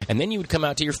therapy, and then you would come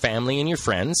out to your family and your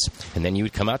friends, and then you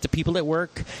would come out to people at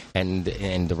work and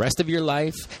the rest of your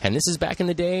life. And this is back in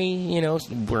the day,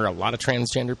 where a lot of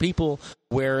transgender people,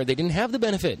 where they didn't have the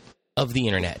benefit of the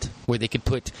internet, where they could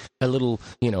put a little,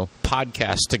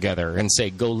 podcast together and say,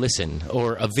 go listen,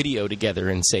 or a video together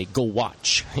and say, go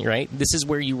watch, right? This is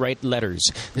where you write letters.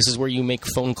 This is where you make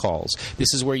phone calls.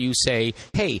 This is where you say,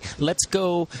 hey, let's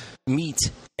go meet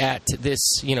at this,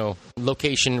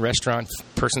 location, restaurant,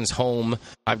 person's home.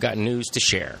 I've got news to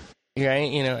share.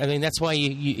 Right? That's why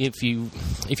if you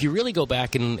really go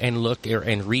back and look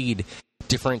and read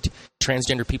different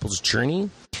transgender people's journey,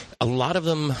 a lot of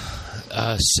them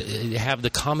have the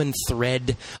common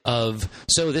thread of,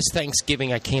 so this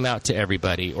Thanksgiving I came out to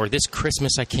everybody, or this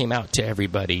Christmas I came out to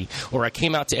everybody, or I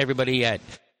came out to everybody at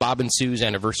Bob and Sue's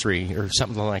anniversary or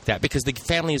something like that, because the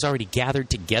family is already gathered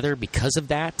together because of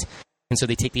that, and so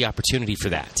they take the opportunity for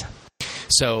that.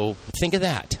 So think of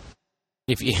that.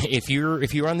 If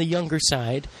you're on the younger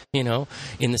side, in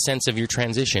the sense of your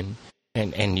transition,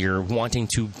 and you're wanting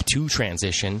to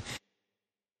transition,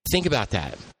 think about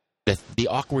that. The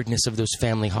awkwardness of those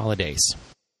family holidays,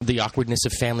 the awkwardness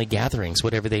of family gatherings,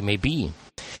 whatever they may be.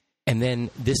 And then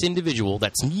this individual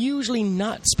that's usually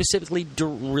not specifically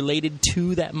related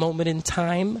to that moment in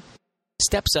time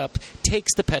steps up,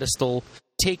 takes the pedestal,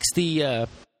 takes the,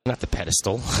 not the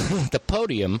pedestal, the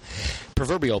podium,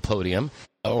 proverbial podium,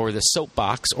 or the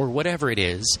soapbox, or whatever it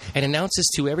is, and announces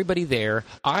to everybody there,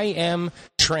 I am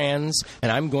trans,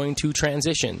 and I'm going to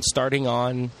transition, starting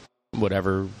on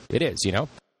whatever it is,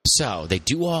 So they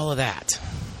do all of that,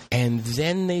 and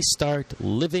then they start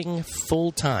living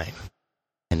full-time.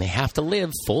 and they have to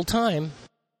live full-time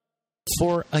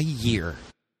for a year.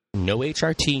 No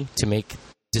HRT to make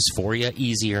dysphoria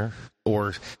easier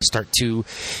or start to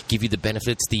give you the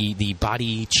benefits, the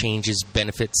body changes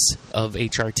benefits of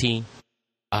HRT.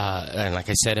 And like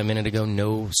I said a minute ago,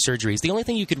 no surgeries. The only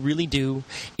thing you could really do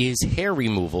is hair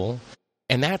removal,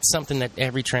 and that's something that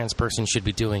every trans person should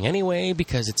be doing anyway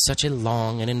because it's such a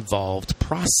long and involved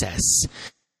process.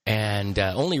 And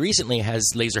only recently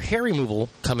has laser hair removal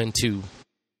come into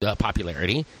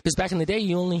popularity because back in the day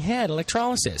you only had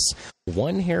electrolysis,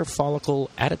 one hair follicle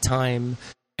at a time,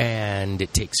 and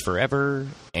it takes forever.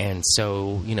 And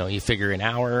so, you figure an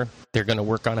hour, they're going to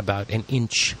work on about an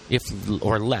inch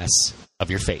or less of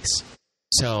your face.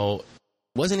 So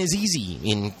it wasn't as easy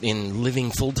in living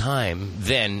full time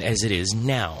then as it is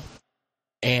now.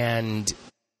 And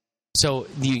so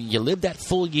you live that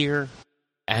full year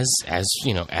as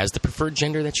the preferred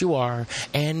gender that you are,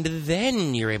 and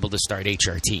then you're able to start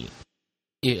HRT.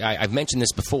 I've mentioned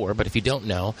this before, but if you don't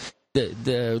know,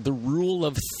 the rule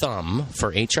of thumb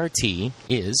for HRT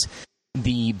is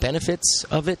the benefits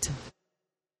of it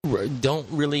don't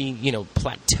really,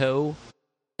 plateau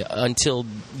until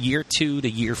year 2 to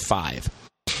year 5.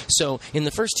 So in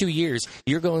the first 2 years,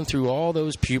 you're going through all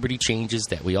those puberty changes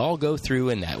that we all go through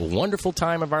in that wonderful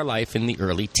time of our life in the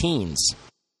early teens.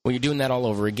 Well, you're doing that all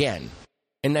over again.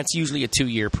 And that's usually a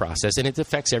 2-year process, and it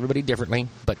affects everybody differently,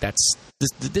 but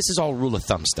this is all rule of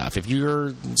thumb stuff. If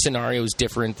your scenario is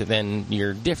different, then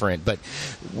you're different. But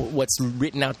what's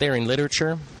written out there in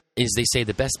literature is they say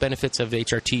the best benefits of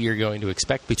HRT you're going to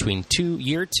expect between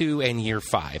year 2 and year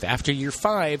 5. After year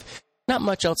 5, not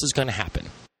much else is going to happen.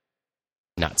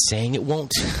 Not saying it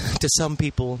won't to some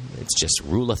people. It's just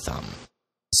rule of thumb.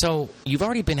 So you've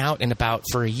already been out and about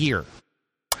for a year.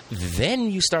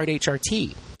 Then you start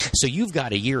HRT. So you've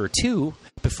got a year or 2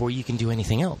 before you can do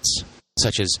anything else,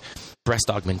 such as breast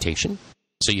augmentation.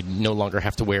 So you no longer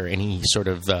have to wear any sort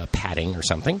of padding or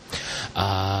something.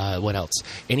 What else?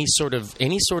 Any sort of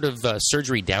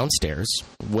surgery downstairs,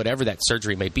 whatever that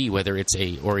surgery may be, whether it's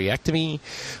a orchiectomy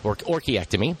or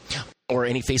orchiectomy or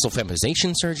any facial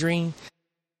feminization surgery.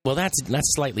 Well, that's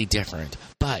slightly different,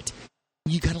 but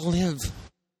you got to live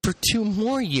for 2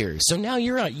 more years. So now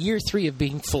you're at year 3 of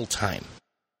being full-time,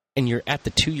 and you're at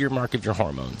the 2-year mark of your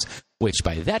hormones, which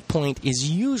by that point is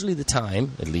usually the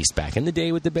time, at least back in the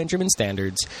day with the Benjamin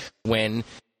Standards, when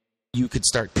you could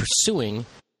start pursuing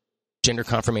gender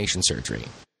confirmation surgery.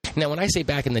 Now, when I say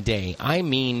back in the day, I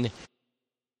mean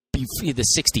the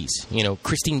 60s,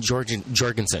 Christine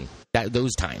Jorgensen,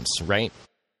 those times, right?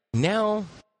 Now,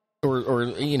 or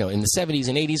in the 70s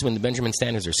and 80s when the Benjamin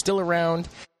Standards are still around,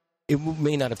 it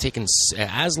may not have taken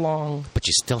as long, but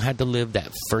you still had to live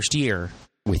that first year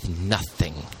with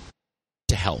nothing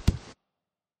to help.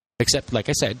 Except, like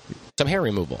I said, some hair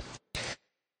removal.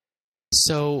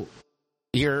 So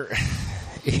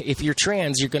if you're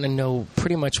trans, you're going to know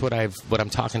pretty much what I'm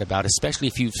talking about, especially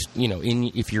if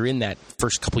if you're in that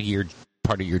first couple year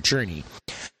part of your journey.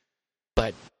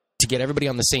 But to get everybody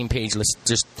on the same page, let's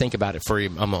just think about it for a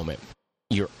moment.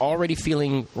 You're already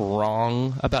feeling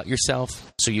wrong about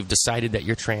yourself, so you've decided that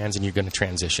you're trans and you're going to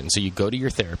transition. So you go to your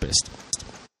therapist,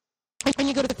 and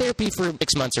you go to therapy for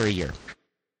 6 months or a year,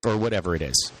 or whatever it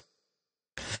is.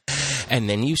 And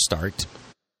then you start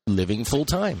living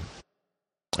full-time,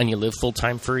 and you live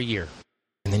full-time for a year.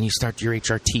 And then you start your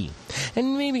HRT.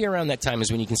 And maybe around that time is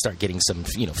when you can start getting some,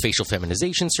 facial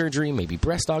feminization surgery, maybe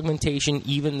breast augmentation,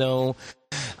 even though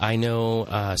I know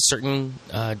certain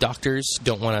doctors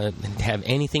don't want to have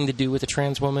anything to do with a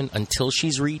trans woman until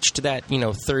she's reached that,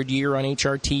 3rd year on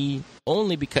HRT,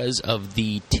 only because of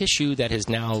the tissue that has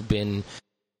now been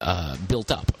built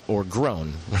up or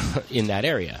grown in that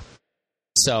area.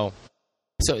 So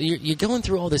you're going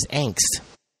through all this angst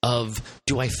of,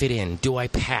 do I fit in? Do I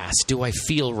pass? Do I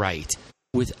feel right?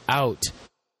 Without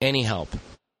any help.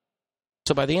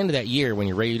 So by the end of that year, when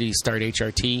you're ready to start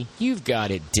HRT, you've got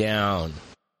it down.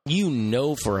 You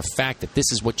know for a fact that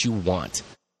this is what you want.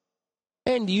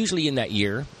 And usually in that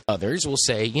year, others will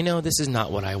say, this is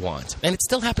not what I want. And it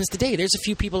still happens today. There's a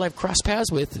few people I've crossed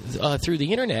paths with through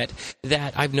the internet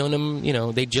that I've known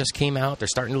them, they just came out. They're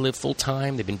starting to live full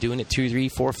time. They've been doing it 2, 3,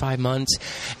 4, 5 months.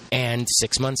 And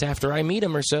 6 months after I meet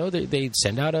them or so, they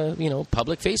send out a,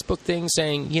 public Facebook thing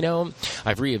saying,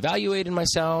 I've reevaluated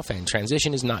myself and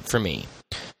transition is not for me.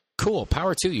 Cool.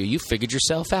 Power to you. You figured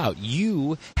yourself out.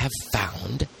 You have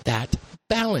found that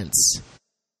balance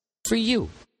for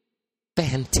you.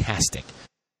 Fantastic.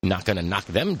 Not going to knock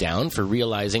them down for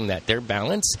realizing that their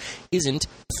balance isn't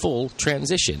full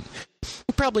transition.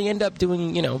 you probably end up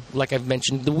doing, like I've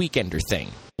mentioned, the weekender thing,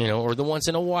 or the once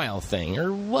in a while thing,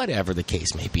 or whatever the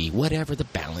case may be, whatever the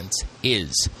balance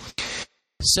is.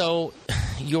 So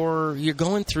you're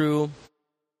going through,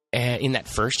 in that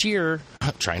first year,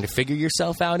 trying to figure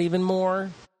yourself out even more,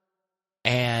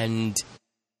 and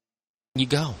you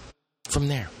go from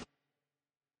there.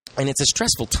 And it's a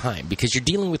stressful time because you're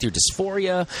dealing with your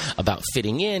dysphoria about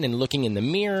fitting in and looking in the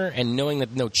mirror and knowing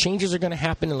that no changes are going to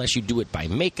happen unless you do it by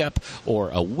makeup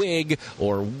or a wig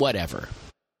or whatever.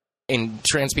 And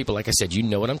trans people, like I said, you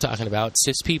know what I'm talking about.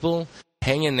 Cis people,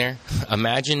 hang in there.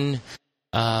 Imagine,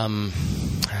 I'm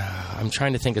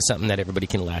trying to think of something that everybody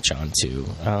can latch on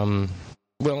to.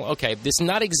 Well, okay, this is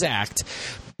not exact,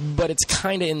 but it's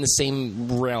kind of in the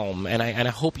same realm, and I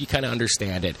hope you kind of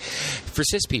understand it. For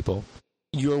cis people,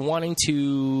 you're wanting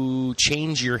to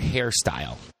change your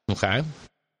hairstyle, okay?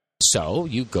 So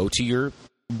you go to your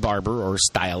barber or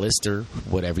stylist or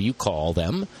whatever you call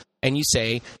them, and you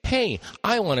say, hey,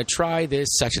 I want to try this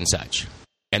such and such.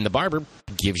 And the barber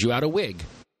gives you out a wig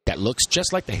that looks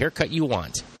just like the haircut you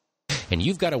want. And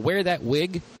you've got to wear that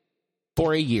wig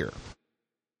for a year.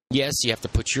 Yes, you have to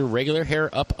put your regular hair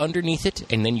up underneath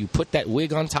it, and then you put that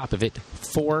wig on top of it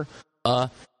for a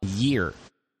year.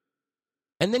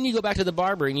 And then you go back to the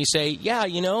barber and you say, yeah,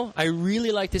 I really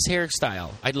like this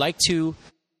hairstyle. I'd like to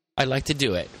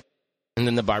do it. And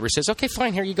then the barber says, okay,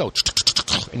 fine, here you go.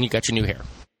 And you got your new hair.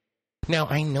 Now,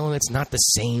 I know it's not the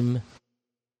same,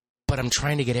 but I'm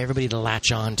trying to get everybody to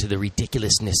latch on to the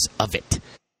ridiculousness of it.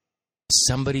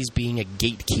 Somebody's being a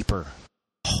gatekeeper,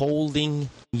 holding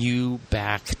you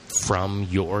back from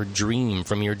your dream,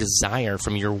 from your desire,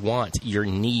 from your want, your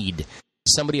need.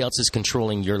 Somebody else is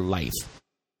controlling your life.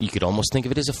 You could almost think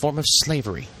of it as a form of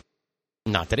slavery.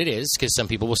 Not that it is, because some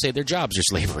people will say their jobs are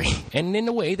slavery. And in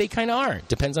a way, they kind of are.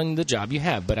 Depends on the job you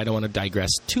have, but I don't want to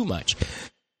digress too much.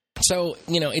 So,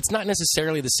 it's not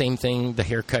necessarily the same thing, the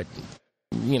haircut,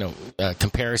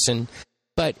 comparison,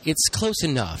 but it's close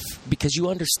enough because you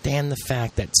understand the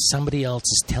fact that somebody else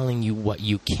is telling you what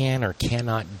you can or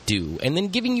cannot do, and then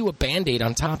giving you a Band-Aid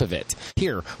on top of it.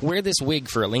 Here, wear this wig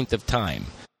for a length of time.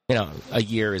 A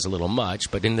year is a little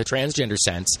much, but in the transgender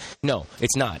sense, no,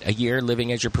 it's not. A year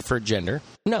living as your preferred gender,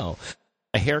 no.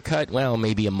 A haircut, well,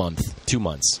 maybe a month, 2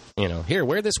 months. Here,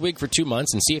 wear this wig for 2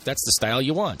 months and see if that's the style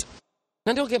you want.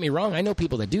 Now, don't get me wrong, I know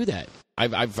people that do that.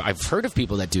 I've heard of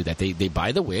people that do that. They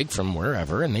buy the wig from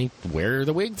wherever, and they wear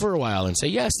the wig for a while and say,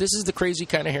 yes, this is the crazy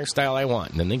kind of hairstyle I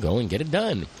want. And then they go and get it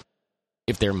done.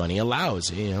 If their money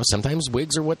allows. Sometimes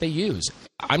wigs are what they use.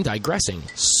 I'm digressing.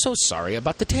 So sorry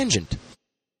about the tangent.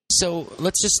 So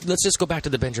let's just go back to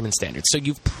the Benjamin Standard. So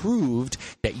you've proved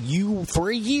that for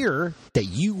a year, that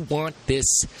you want this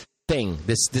thing,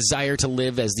 this desire to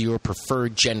live as your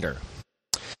preferred gender.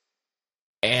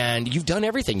 And you've done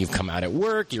everything. You've come out at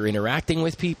work, you're interacting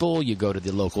with people, you go to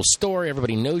the local store,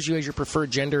 everybody knows you as your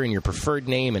preferred gender and your preferred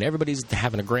name, and everybody's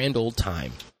having a grand old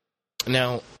time.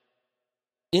 Now,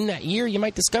 in that year, you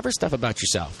might discover stuff about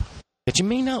yourself that you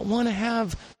may not want to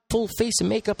have full face of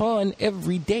makeup on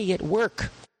every day at work.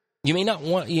 You may not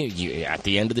want, at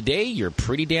the end of the day, you're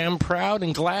pretty damn proud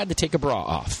and glad to take a bra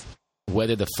off,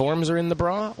 whether the forms are in the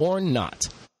bra or not.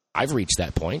 I've reached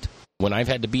that point when I've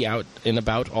had to be out and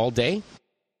about all day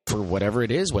for whatever it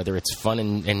is, whether it's fun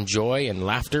and joy and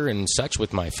laughter and such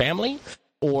with my family,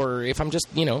 or if I'm just,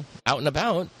 out and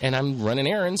about and I'm running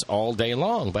errands all day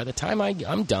long. By the time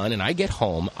I'm done and I get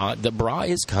home, the bra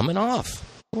is coming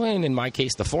off. Well, and in my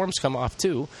case, the forms come off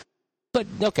too. But,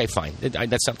 okay, fine.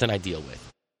 That's something I deal with.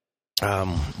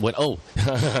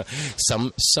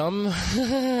 Some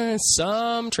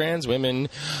trans women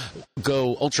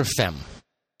go ultra femme.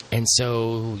 And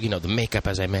so, the makeup,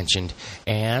 as I mentioned,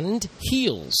 and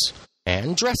heels,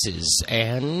 and dresses,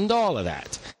 and all of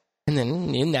that. And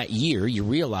then in that year, you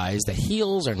realize that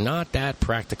heels are not that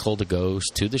practical to go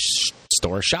to the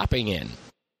store shopping in.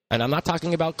 And I'm not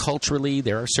talking about culturally.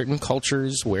 There are certain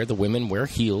cultures where the women wear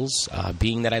heels.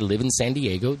 Being that I live in San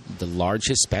Diego, the large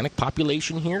Hispanic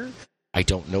population here, I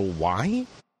don't know why,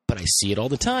 but I see it all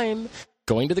the time.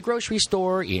 Going to the grocery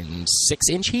store in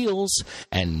 6-inch heels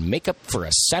and makeup for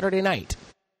a Saturday night.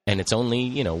 And it's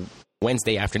only,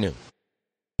 Wednesday afternoon.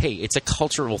 Hey, it's a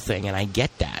cultural thing, and I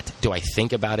get that. Do I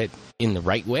think about it in the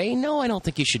right way? No, I don't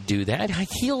think you should do that.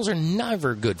 Heels are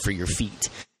never good for your feet.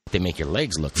 They make your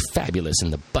legs look fabulous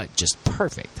and the butt just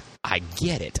perfect. I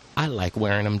get it. I like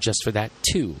wearing them just for that,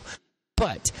 too.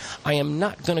 But I am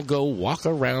not going to go walk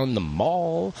around the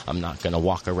mall. I'm not going to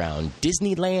walk around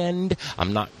Disneyland.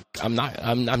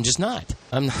 I'm just not.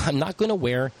 I'm not going to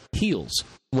wear heels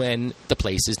when the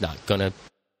place is not going to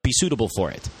be suitable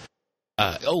for it.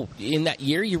 in that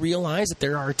year, you realize that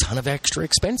there are a ton of extra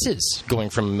expenses going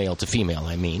from male to female.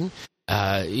 I mean,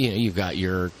 you've got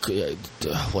your,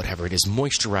 whatever it is,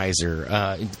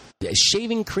 moisturizer,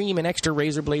 shaving cream and extra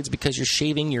razor blades because you're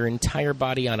shaving your entire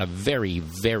body on a very,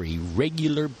 very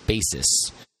regular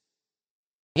basis.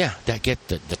 Yeah, that get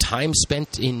the time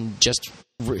spent in just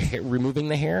removing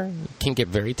the hair can get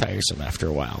very tiresome after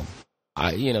a while.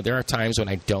 There are times when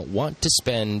I don't want to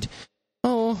spend,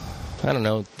 I don't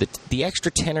know, the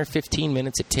extra 10 or 15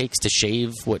 minutes it takes to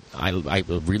shave what I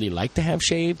would really like to have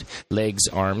shaved, legs,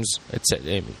 arms,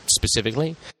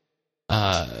 specifically.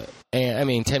 And, I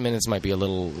mean, 10 minutes might be a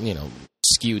little,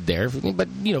 skewed there, but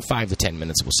 5 to 10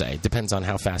 minutes, we'll say. Depends on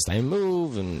how fast I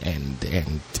move and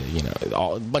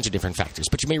a bunch of different factors.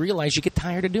 But you may realize you get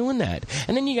tired of doing that,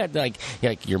 and then you got like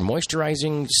your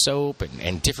moisturizing soap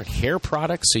and different hair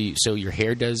products, so your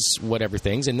hair does whatever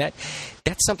things, and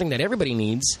that's something that everybody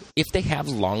needs if they have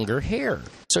longer hair.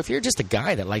 So if you're just a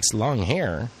guy that likes long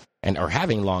hair or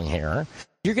having long hair,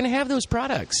 you're going to have those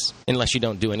products unless you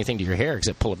don't do anything to your hair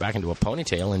except pull it back into a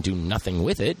ponytail and do nothing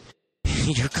with it.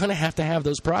 You're going to have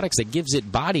those products that gives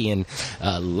it body and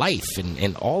life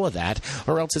and all of that,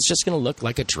 or else it's just going to look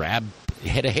like a drab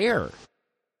head of hair.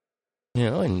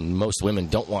 And most women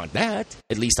don't want that,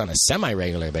 at least on a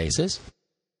semi-regular basis.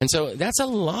 And so that's a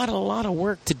lot of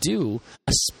work to do,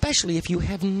 especially if you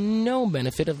have no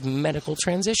benefit of medical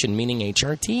transition, meaning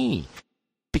HRT.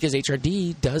 Because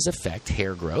HRT does affect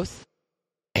hair growth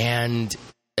and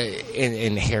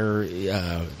hair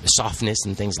softness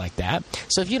and things like that.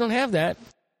 So if you don't have that,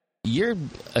 you're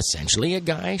essentially a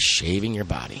guy shaving your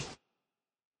body.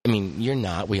 I mean, you're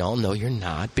not. We all know you're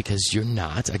not, because you're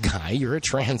not a guy. You're a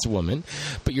trans woman,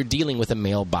 but you're dealing with a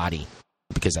male body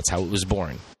because that's how it was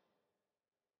born.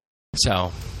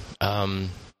 So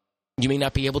you may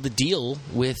not be able to deal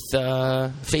with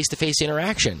face-to-face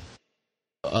interaction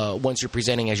once you're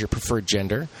presenting as your preferred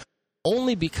gender,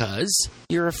 only because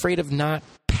you're afraid of not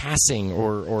passing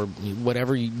or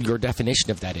whatever your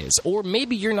definition of that is. Or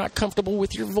maybe you're not comfortable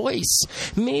with your voice.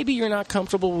 Maybe you're not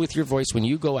comfortable with your voice when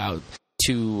you go out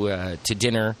to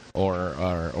dinner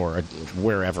or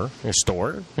wherever, your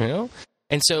store,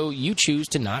 And so you choose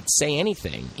to not say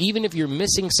anything, even if you're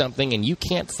missing something and you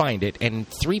can't find it, and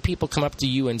 3 people come up to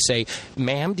you and say,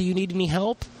 "Ma'am, do you need any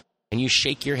help?" And you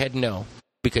shake your head no,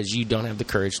 because you don't have the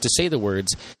courage to say the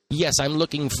words, "Yes, I'm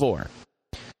looking for."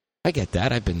 I get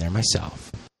that. I've been there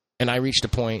myself. And I reached a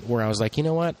point where I was like, you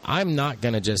know what? I'm not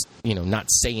going to just, not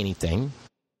say anything.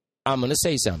 I'm going to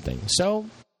say something. So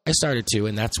I started to,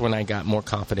 and that's when I got more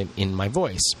confident in my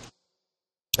voice.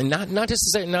 And not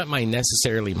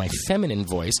necessarily my feminine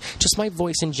voice, just my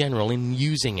voice in general, and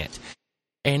using it.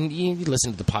 And you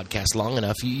listen to the podcast long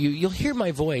enough, you'll hear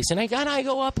my voice, and I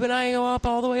go up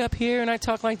all the way up here, and I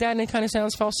talk like that, and it kind of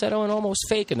sounds falsetto and almost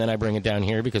fake, and then I bring it down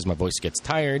here because my voice gets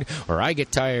tired, or I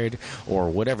get tired,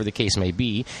 or whatever the case may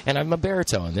be, and I'm a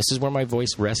baritone. This is where my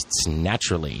voice rests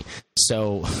naturally.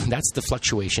 So that's the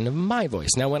fluctuation of my voice.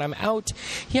 Now, when I'm out,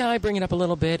 I bring it up a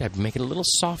little bit, I make it a little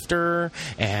softer,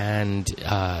 and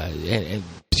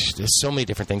there's so many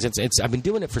different things. I've been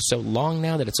doing it for so long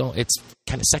now that it's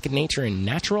kind of second nature and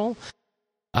natural.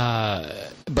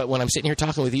 But when I'm sitting here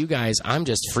talking with you guys, I'm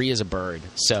just free as a bird.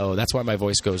 So that's why my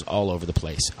voice goes all over the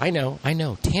place. I know.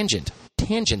 Tangent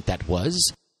that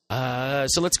was.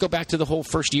 So let's go back to the whole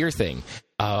first year thing.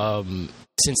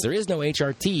 Since there is no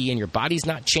HRT and your body's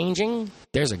not changing,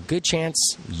 there's a good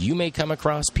chance you may come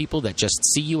across people that just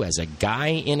see you as a guy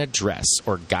in a dress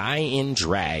or guy in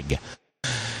drag.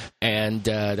 And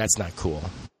that's not cool.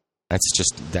 That's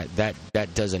just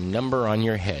that does a number on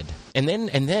your head. And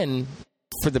then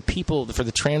for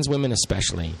the trans women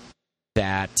especially,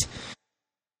 that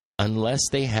unless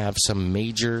they have some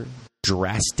major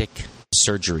drastic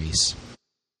surgeries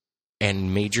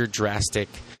and major drastic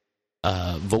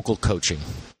vocal coaching.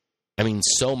 I mean,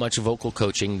 so much vocal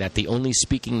coaching that the only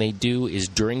speaking they do is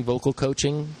during vocal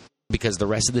coaching, because the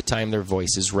rest of the time their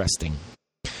voice is resting.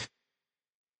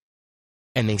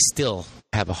 And they still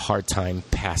have a hard time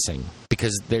passing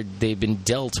because they've been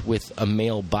dealt with a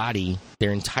male body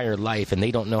their entire life, and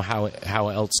they don't know how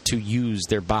else to use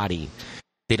their body.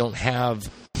 They don't have,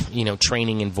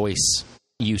 training in voice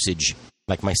usage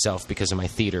like myself because of my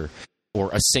theater, or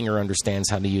a singer understands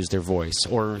how to use their voice,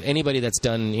 or anybody that's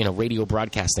done, radio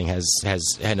broadcasting has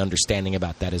an understanding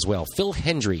about that as well. Phil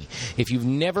Hendry. If you've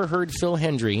never heard Phil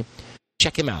Hendry,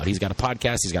 check him out. He's got a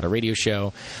podcast. He's got a radio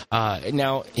show.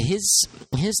 Now, his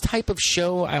type of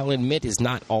show, I'll admit, is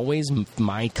not always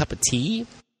my cup of tea,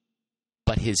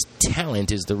 but his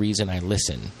talent is the reason I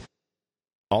listen.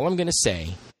 All I'm going to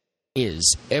say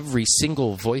is every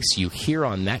single voice you hear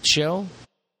on that show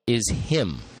is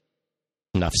him.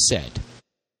 Enough said.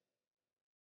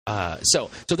 So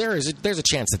there's a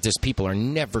chance that these people are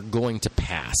never going to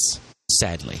pass.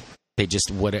 Sadly,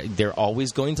 they're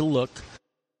always going to look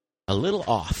a little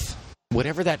off.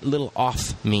 Whatever that little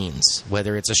off means,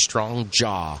 whether it's a strong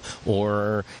jaw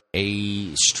or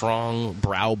a strong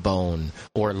brow bone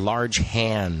or large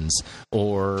hands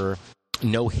or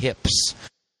no hips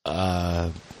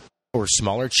or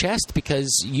smaller chest,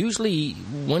 because usually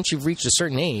once you've reached a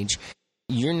certain age,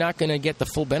 you're not going to get the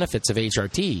full benefits of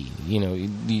HRT.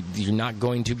 You're not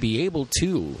going to be able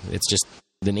to. It's just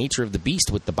the nature of the beast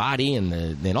with the body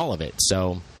and all of it.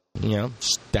 So,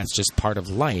 that's just part of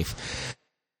life.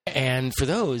 And for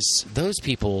those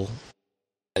people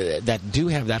that do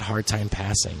have that hard time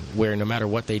passing, where no matter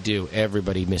what they do,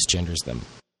 everybody misgenders them,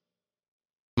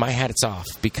 my hat is off,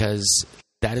 because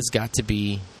that has got to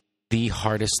be the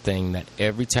hardest thing, that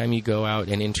every time you go out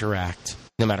and interact,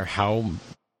 no matter how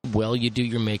well you do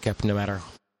your makeup, no matter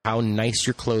how nice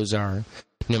your clothes are,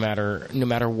 no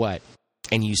matter what,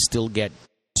 and you still get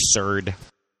sirred,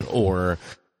 or,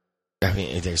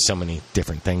 there's so many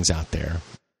different things out there.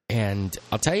 And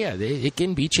I'll tell you, it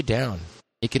can beat you down.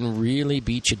 It can really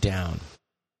beat you down.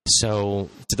 So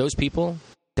to those people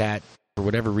that, for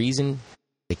whatever reason,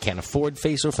 they can't afford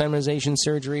facial feminization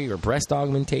surgery or breast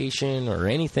augmentation or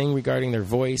anything regarding their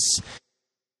voice,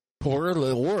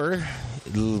 or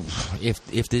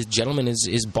if this gentleman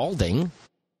is balding,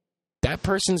 that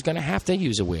person's going to have to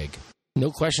use a wig. No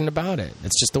question about it.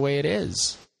 That's just the way it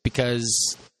is.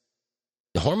 Because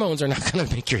the hormones are not going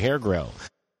to make your hair grow.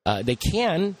 They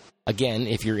can, again,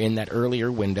 if you're in that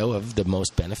earlier window of the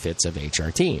most benefits of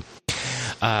HRT.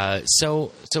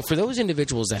 So for those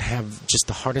individuals that have just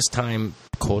the hardest time,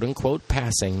 quote unquote,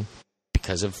 passing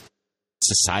because of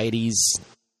society's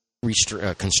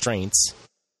constraints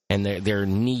and their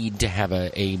need to have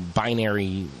a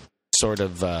binary sort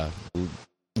of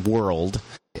world,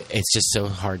 it's just so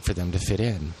hard for them to fit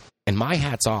in. And my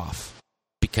hat's off,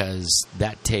 because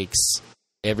that takes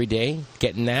every day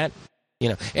getting that.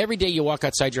 Every day you walk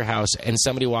outside your house and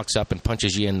somebody walks up and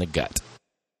punches you in the gut.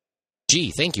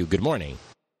 Gee, thank you. Good morning.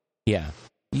 Yeah.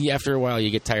 After a while, you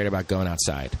get tired about going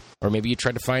outside. Or maybe you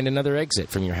try to find another exit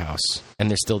from your house, and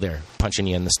they're still there, punching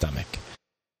you in the stomach.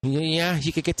 Yeah,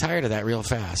 you could get tired of that real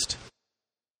fast.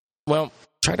 Well,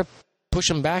 try to push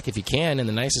them back if you can in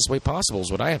the nicest way possible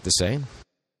is what I have to say.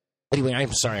 Anyway,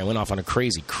 I'm sorry. I went off on a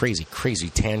crazy, crazy,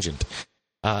 crazy tangent.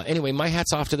 Anyway, my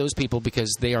hat's off to those people,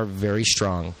 because they are very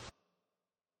strong.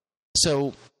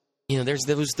 So, there's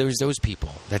those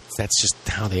people. That's just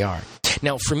how they are.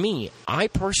 Now, for me, I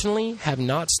personally have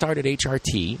not started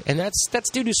HRT, and that's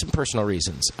due to some personal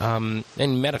reasons, and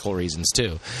medical reasons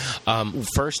too.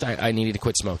 First, I needed to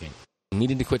quit smoking.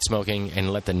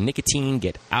 And let the nicotine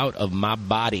get out of my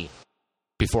body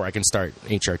before I can start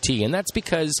HRT, and that's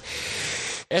because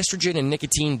estrogen and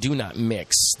nicotine do not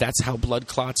mix. That's how blood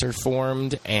clots are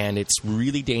formed, and it's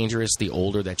really dangerous the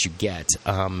older that you get.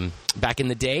 Back in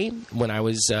the day, when I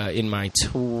was in my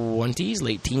 20s,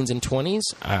 late teens and 20s,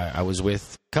 I was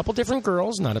with a couple different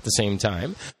girls, not at the same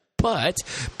time, but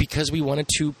because we wanted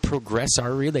to progress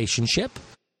our relationship,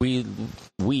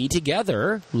 we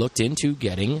together looked into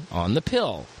getting on the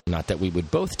pill. Not that we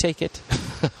would both take it.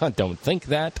 I don't think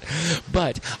that.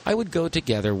 But I would go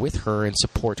together with her and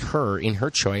support her in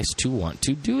her choice to want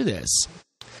to do this.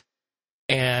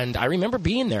 And I remember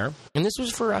being there, and this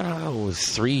was for,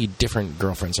 3 different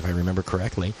girlfriends, if I remember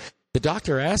correctly. The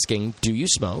doctor asking, do you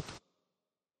smoke?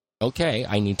 Okay,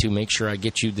 I need to make sure I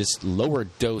get you this lower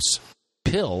dose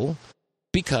pill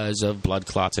because of blood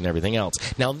clots and everything else.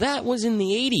 Now, that was in the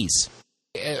 80s,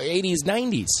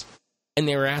 90s. And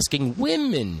they were asking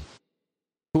women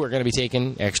who are going to be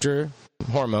taking extra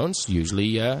hormones,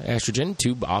 usually estrogen,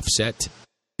 to offset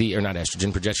not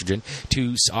estrogen, progesterone,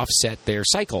 to offset their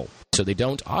cycle so they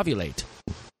don't ovulate.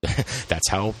 That's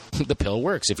how the pill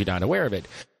works if you're not aware of it.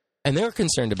 And they're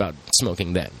concerned about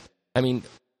smoking then. I mean,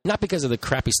 not because of the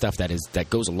crappy stuff that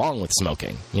goes along with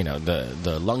smoking,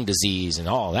 the lung disease and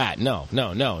all that. No,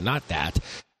 not that.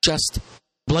 Just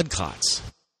blood clots.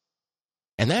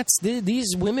 And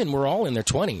these women were all in their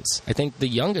 20s. I think the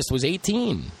youngest was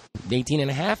 18 and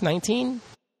a half, 19. Of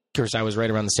course, I was right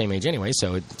around the same age anyway,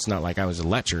 so it's not like I was a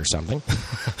lech or something.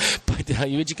 But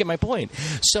you get my point.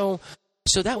 So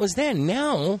that was then.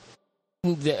 Now,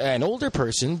 an older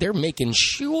person, they're making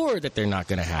sure that that's not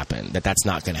going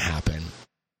to happen.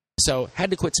 So, had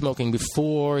to quit smoking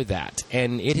before that.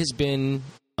 And it has been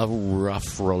a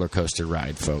rough roller coaster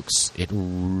ride, folks. It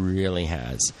really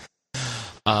has.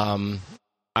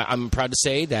 I'm proud to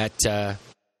say that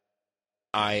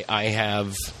I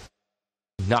have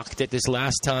knocked it this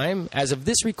last time. As of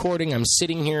this recording, I'm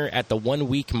sitting here at the 1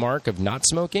 week mark of not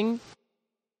smoking.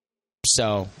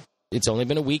 So it's only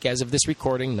been a week as of this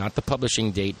recording, not the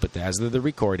publishing date, but as of the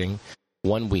recording,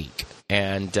 1 week.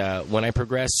 And when I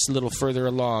progress a little further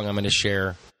along, I'm going to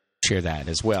share that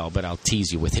as well, but I'll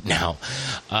tease you with it now.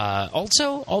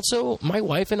 Also, my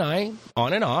wife and I,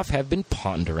 on and off, have been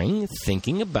pondering,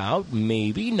 thinking about,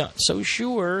 maybe, not so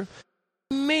sure,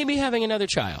 maybe having another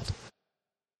child.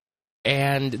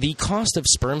 And the cost of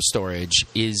sperm storage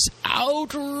is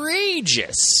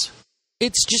outrageous.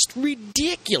 It's just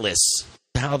ridiculous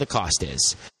how the cost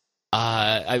is.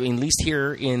 I mean, at least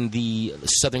here in the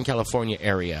Southern California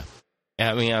area.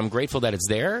 I mean, I'm grateful that it's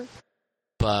there,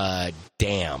 but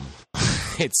damn.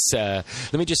 It's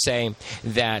let me just say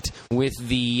that with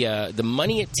the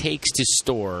money it takes to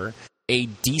store a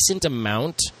decent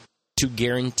amount to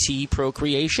guarantee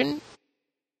procreation,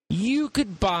 you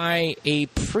could buy a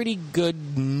pretty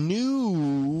good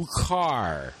new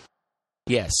car.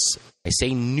 Yes, I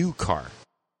say new car.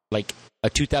 Like a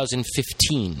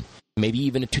 2015, maybe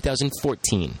even a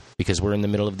 2014, because we're in the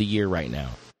middle of the year right now.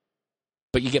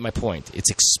 But you get my point. It's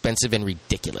expensive and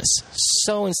ridiculous.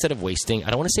 So instead of wasting, I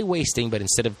don't want to say wasting, but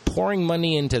instead of pouring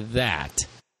money into that,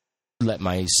 let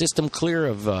my system clear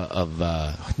of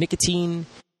nicotine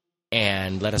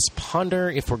and let us ponder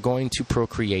if we're going to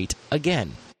procreate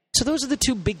again. So those are the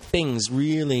two big things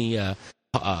really, I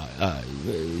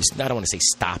don't want to say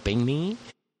stopping me,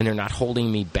 and they're not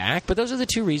holding me back, but those are the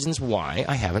two reasons why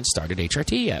I haven't started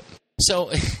HRT yet.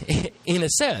 So, in a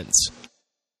sense,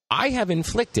 I have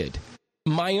inflicted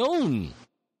my own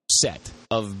set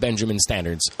of Benjamin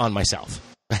standards on myself,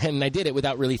 and I did it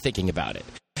without really thinking about it.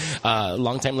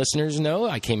 Longtime listeners know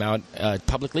I came out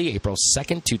publicly April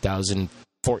 2nd,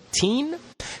 2014.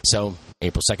 So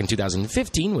April 2nd,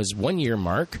 2015 was 1 year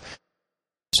mark.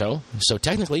 So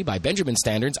technically, by Benjamin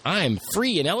standards, I'm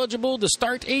free and eligible to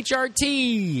start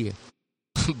HRT.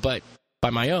 But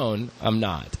by my own, I'm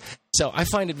not. So I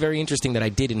find it very interesting that I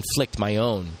did inflict my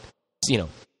own,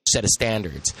 set of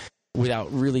standards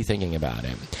without really thinking about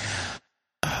it.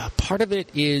 Part of it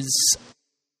is,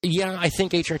 I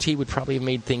think HRT would probably have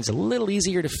made things a little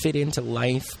easier to fit into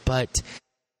life, but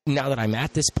now that I'm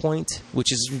at this point,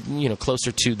 which is,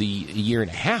 closer to the 1.5 year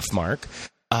mark,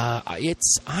 I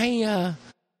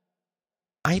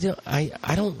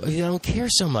don't care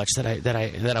so much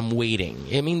that I'm waiting.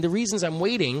 I mean, the reasons I'm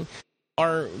waiting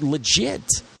are legit,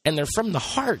 and they're from the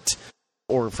heart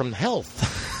or from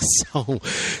health.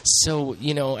 So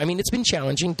I mean, it's been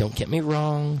challenging. Don't get me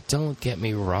wrong.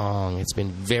 It's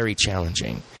been very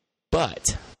challenging,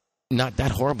 but not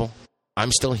that horrible.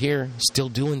 I'm still here, still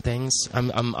doing things. I'm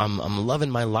loving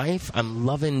my life. I'm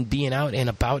loving being out and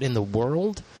about in the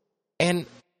world, and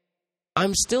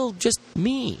I'm still just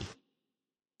me.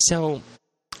 So,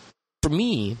 for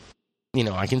me,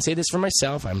 I can say this for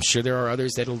myself. I'm sure there are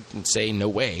others that'll say, no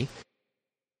way.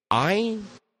 I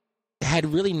had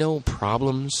really no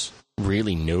problems. I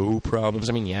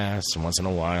mean, yes, once in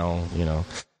a while,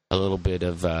 a little bit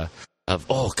of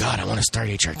oh, God, I want to start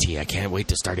HRT. I can't wait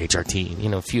to start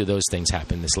HRT. A few of those things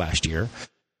happened this last year.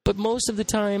 But most of the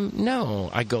time,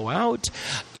 no. I go out.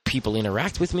 People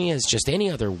interact with me as just any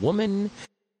other woman.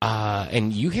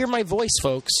 And you hear my voice,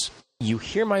 folks. You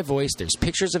hear my voice. There's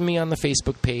pictures of me on the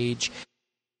Facebook page.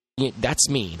 That's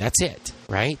me. That's it,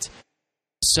 right?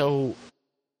 So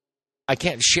I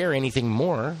can't share anything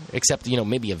more except,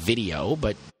 maybe a video.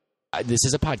 But this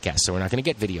is a podcast, so we're not going to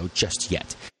get video just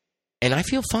yet. And I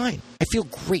feel fine. I feel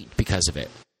great because of it.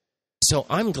 So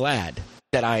I'm glad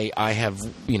that I have,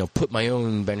 put my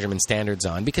own Benjamin standards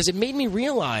on, because it made me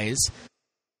realize,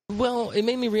 that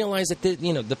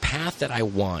the path that I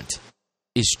want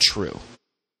is true.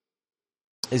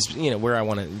 Is, where I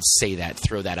want to say that,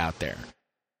 throw that out there.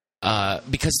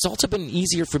 Because it's also been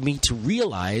easier for me to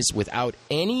realize without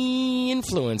any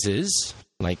influences,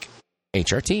 like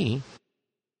HRT,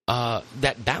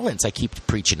 that balance I keep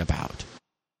preaching about.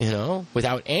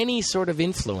 Without any sort of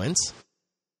influence,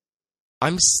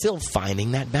 I'm still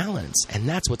finding that balance, and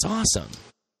that's what's awesome.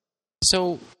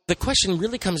 So the question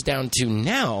really comes down to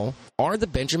now, are the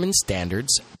Benjamin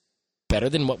standards better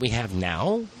than what we have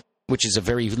now, which is a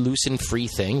very loose and free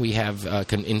thing? We have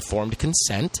informed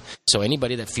consent, so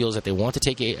anybody that feels that they want to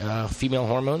take female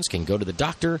hormones can go to the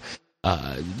doctor,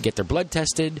 get their blood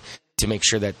tested to make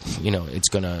sure that, it's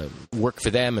going to work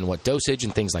for them and what dosage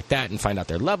and things like that, and find out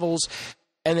their levels.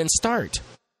 And then start.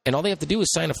 And all they have to do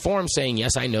is sign a form saying,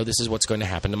 yes, I know this is what's going to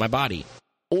happen to my body.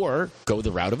 Or go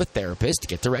the route of a therapist,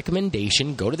 get the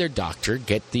recommendation, go to their doctor,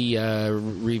 get the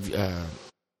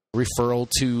referral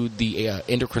to the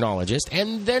endocrinologist,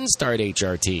 and then start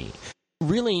HRT.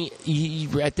 really,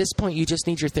 at this point, you just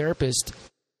need your therapist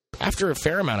after a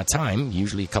fair amount of time,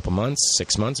 usually a couple months,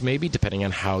 6 months maybe, depending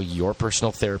on how your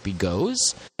personal therapy goes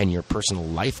and your personal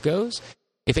life goes.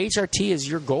 If HRT is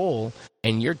your goal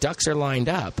and your ducks are lined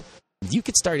up, you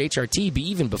could start HRT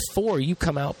even before you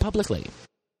come out publicly,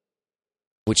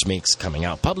 which makes coming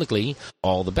out publicly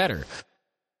all the better.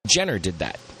 Jenner did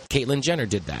that. Caitlyn Jenner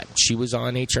did that. She was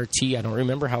on HRT. I don't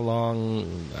remember how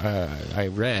long I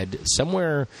read.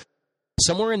 Somewhere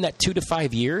in that 2 to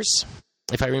 5 years,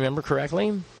 if I remember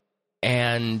correctly.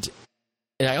 And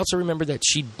I also remember that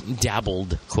she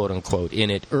dabbled, quote unquote, in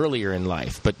it earlier in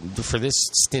life. But for this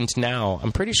stint now,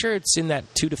 I'm pretty sure it's in that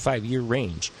 2 to 5 year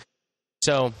range.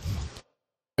 So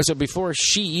before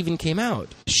she even came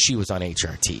out, she was on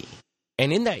HRT.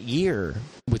 And in that year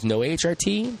with no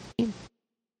HRT,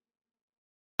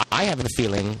 I have a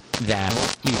feeling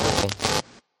that people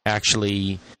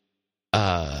actually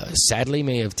sadly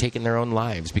may have taken their own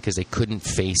lives because they couldn't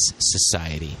face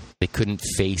society. They couldn't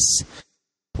face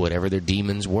whatever their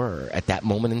demons were at that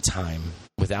moment in time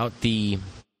without the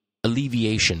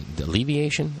alleviation.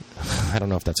 Alleviation? I don't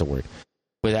know if that's a word.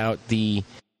 Without the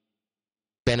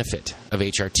benefit of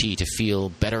HRT to feel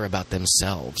better about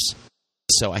themselves.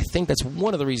 So I think that's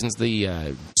one of the reasons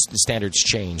the standards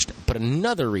changed. But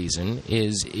another reason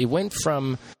is it went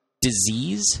from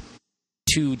disease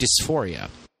to dysphoria,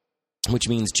 which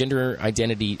means gender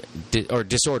identity or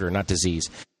disorder, not disease.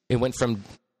 It went from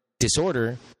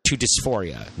disorder to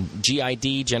dysphoria.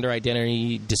 GID, gender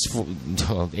identity,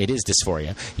 it is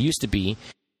dysphoria. It used to be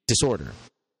disorder.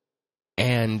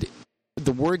 And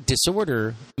the word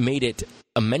disorder made it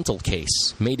a mental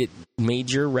case, made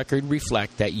your record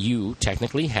reflect that you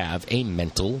technically have a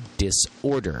mental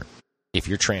disorder if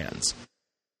you're trans.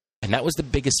 And that was the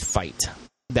biggest fight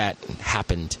that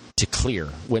happened to clear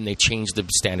when they changed the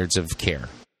standards of care,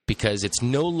 because it's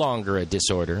no longer a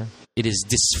disorder, it is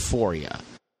dysphoria.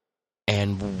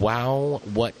 And wow,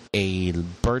 what a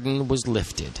burden was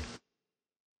lifted.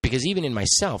 Because even in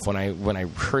myself, when I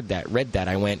read that,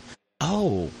 I went,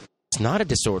 oh, it's not a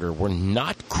disorder. We're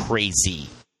not crazy.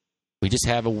 We just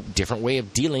have a different way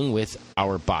of dealing with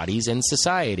our bodies and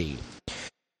society.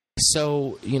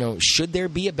 So, should there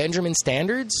be a Benjamin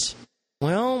Standards?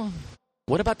 Well,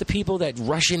 what about the people that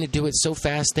rush in to do it so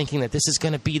fast thinking that this is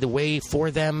going to be the way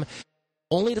for them,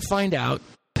 only to find out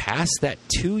past that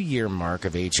 2-year mark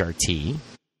of HRT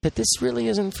that this really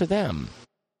isn't for them?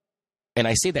 And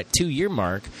I say that 2-year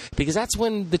mark because that's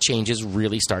when the changes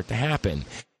really start to happen.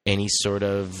 Any sort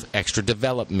of extra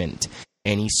development,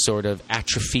 any sort of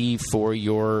atrophy for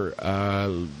your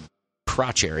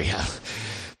crotch area.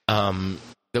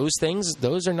 Those things,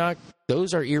 those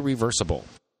are irreversible.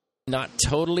 Not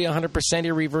totally 100%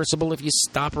 irreversible if you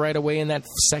stop right away in that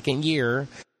 2nd year,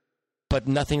 but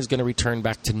nothing's going to return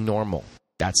back to normal.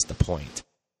 That's the point.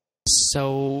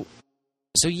 So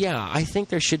yeah, I think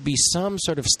there should be some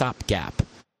sort of stopgap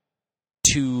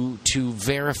to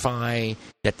verify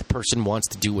that the person wants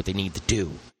to do what they need to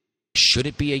do. Should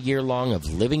it be a year long of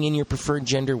living in your preferred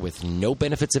gender with no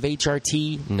benefits of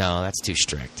HRT? No, that's too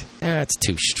strict. That's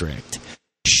too strict.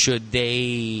 Should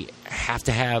they have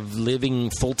to have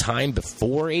living full-time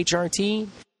before HRT?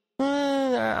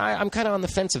 I'm kind of on the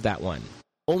fence of that one,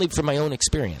 only from my own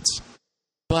experience.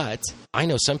 But I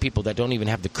know some people that don't even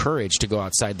have the courage to go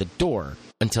outside the door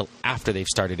until after they've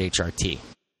started HRT.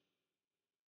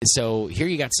 So here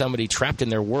you got somebody trapped in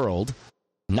their world,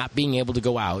 not being able to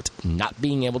go out, not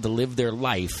being able to live their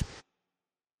life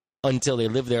until they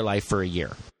live their life for a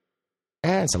year.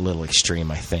 That's a little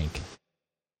extreme, I think.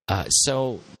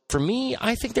 So for me,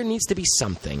 I think there needs to be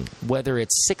something, whether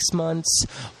it's 6 months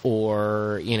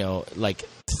or, like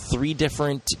 3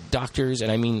 different doctors,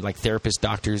 and I mean like therapist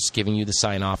doctors giving you the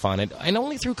sign off on it, and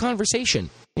only through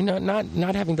conversation,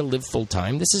 not having to live full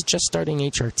time. This is just starting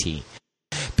HRT.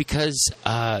 Because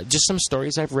just some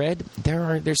stories I've read,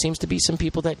 there seems to be some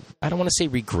people that, I don't want to say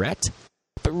regret,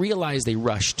 but realize they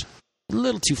rushed a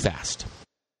little too fast.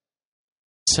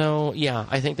 So, yeah,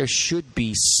 I think there should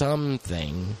be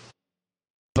something,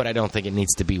 but I don't think it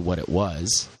needs to be what it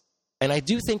was. And I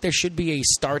do think there should be a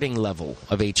starting level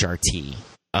of HRT.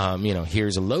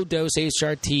 Here's a low-dose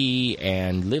HRT,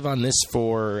 and live on this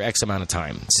for X amount of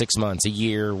time, 6 months, a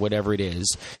year, whatever it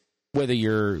is. Whether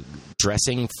you're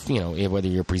dressing, whether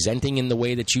you're presenting in the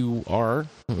way that you are,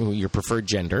 your preferred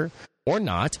gender, or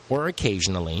not, or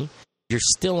occasionally, you're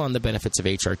still on the benefits of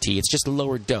HRT. It's just a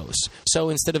lower dose. So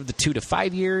instead of the 2 to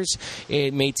 5 years,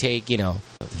 it may take,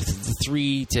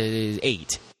 3 to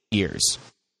 8 years,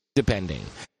 depending.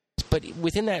 But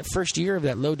within that first year of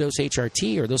that low-dose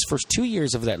HRT, or those first 2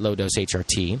 years of that low-dose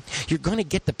HRT, you're going to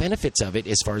get the benefits of it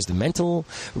as far as the mental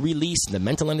release and the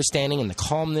mental understanding and the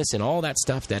calmness and all that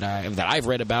stuff that I've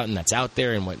read about and that's out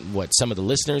there and what some of the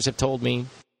listeners have told me.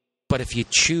 But if you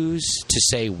choose to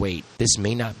say, wait, this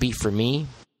may not be for me,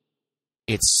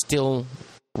 it's still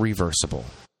reversible.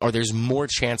 Or there's more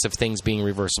chance of things being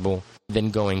reversible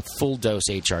than going full-dose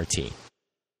HRT.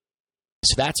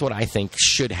 So that's what I think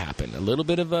should happen. A little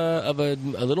bit of a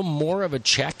little more of a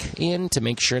check in to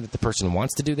make sure that the person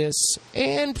wants to do this,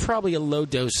 and probably a low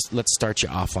dose. Let's start you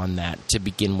off on that to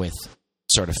begin with,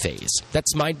 sort of phase.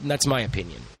 That's my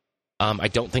opinion. I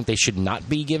don't think they should not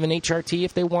be given HRT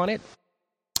if they want it,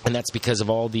 and that's because of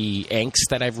all the angst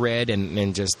that I've read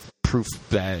and just proof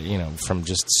that from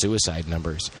just suicide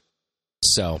numbers.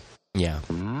 So yeah.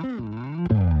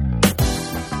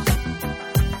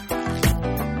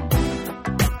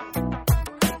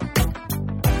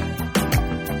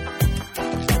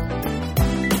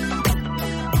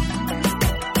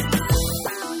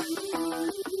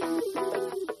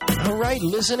 All right,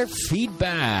 listener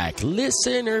feedback.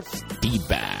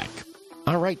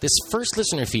 All right, this first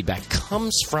listener feedback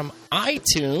comes from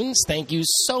iTunes. Thank you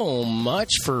so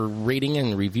much for rating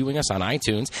and reviewing us on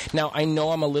iTunes. Now, I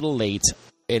know I'm a little late,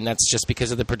 and that's just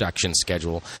because of the production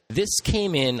schedule. This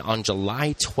came in on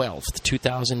July 12th,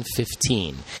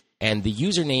 2015, and the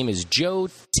username is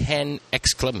Joe10!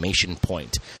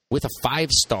 with a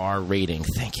 5-star rating.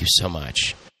 Thank you so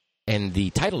much. And the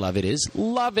title of it is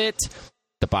Love It.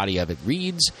 The body of it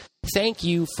reads, "Thank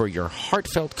you for your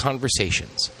heartfelt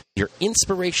conversations. Your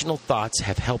inspirational thoughts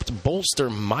have helped bolster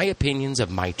my opinions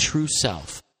of my true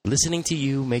self. Listening to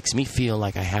you makes me feel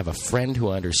like I have a friend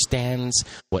who understands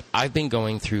what I've been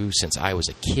going through since I was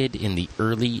a kid in the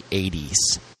early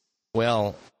 80s.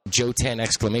 Well,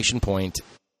 Joe10!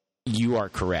 You are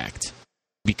correct.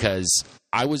 Because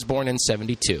I was born in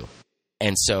 72.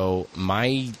 And so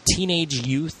my teenage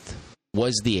youth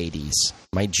was the 80s.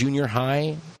 My junior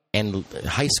high and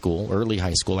high school, early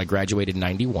high school, I graduated in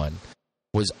 91,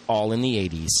 was all in the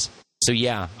 80s. So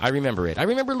yeah, I remember it. I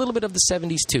remember a little bit of the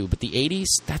 70s too, but the 80s,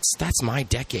 that's my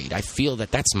decade. I feel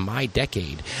that's my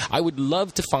decade. I would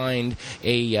love to find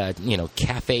a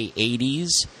Cafe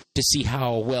 80s to see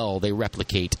how well they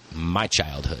replicate my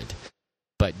childhood.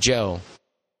 But Joe,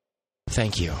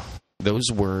 thank you.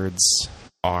 Those words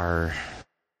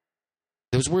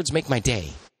make my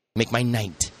day. Make my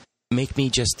night, make me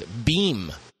just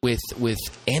beam with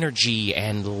energy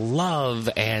and love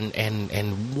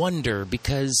and wonder,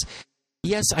 because,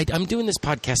 yes, I'm doing this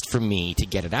podcast for me, to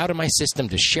get it out of my system,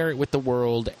 to share it with the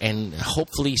world, and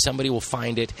hopefully somebody will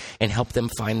find it and help them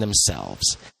find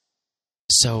themselves.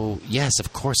 So, yes,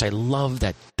 of course, I love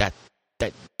that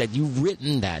you've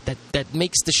written that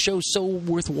makes the show so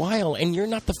worthwhile, and you're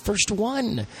not the first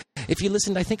one. If you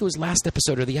listened, I think it was last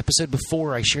episode or the episode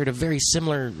before, I shared a very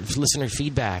similar listener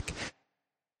feedback.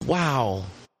 Wow.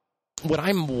 What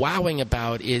I'm wowing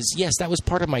about is, yes, that was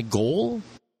part of my goal,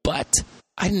 but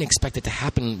I didn't expect it to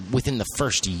happen within the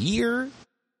first year.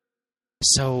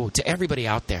 So to everybody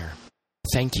out there,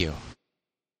 thank you.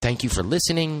 Thank you for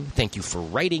listening. Thank you for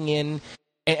writing in.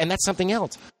 And that's something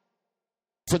else.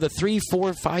 For the 3,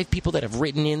 4, 5 people that have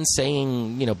written in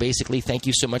saying, basically, thank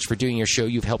you so much for doing your show.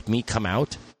 You've helped me come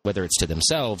out, whether it's to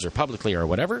themselves or publicly or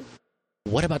whatever.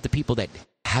 What about the people that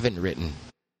haven't written?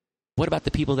 What about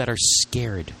the people that are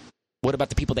scared? What about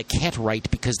the people that can't write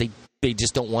because they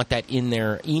just don't want that in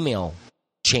their email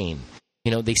chain?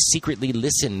 They secretly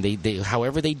listen. They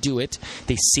however they do it,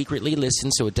 they secretly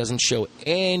listen so it doesn't show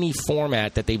any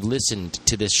format that they've listened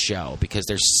to this show because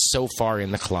they're so far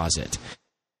in the closet.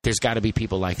 There's got to be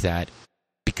people like that,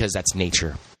 because that's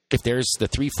nature. If there's the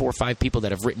 3, 4, 5 people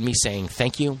that have written me saying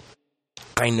thank you,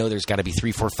 I know there's got to be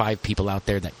 3, 4, 5 people out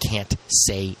there that can't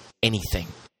say anything.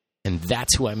 And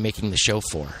that's who I'm making the show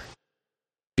for,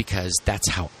 because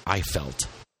that's how I felt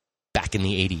back in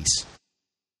the 80s.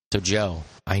 So, Joe,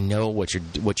 I know what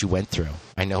you went through.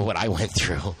 I know what I went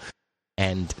through.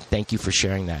 And thank you for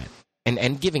sharing that.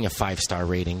 And giving a 5-star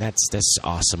rating. That's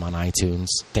awesome on iTunes.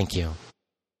 Thank you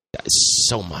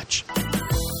so much.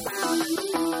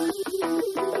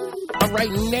 All right,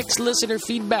 next listener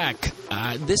feedback.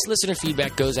 This listener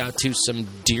feedback goes out to some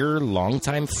dear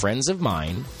longtime friends of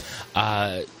mine,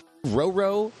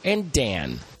 Roro and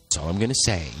Dan. That's all I'm going to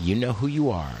say. You know who you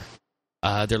are.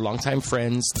 They're longtime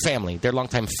friends, family. They're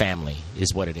longtime family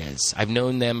is what it is. I've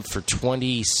known them for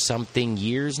 20-something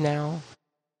years now.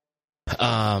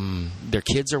 Their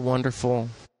kids are wonderful.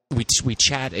 we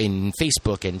chat in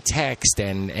Facebook and text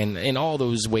and all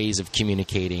those ways of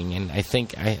communicating. And I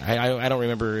think I don't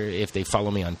remember if they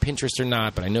follow me on Pinterest or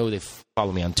not, but I know they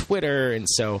follow me on Twitter, and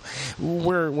so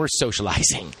we're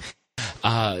socializing.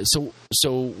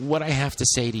 So what I have to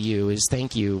say to you is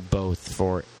thank you both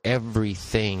for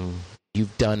everything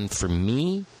you've done for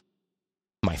me,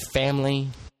 my family,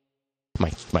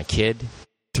 my kid,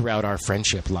 throughout our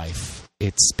friendship life.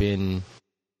 It's been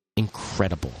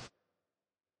incredible.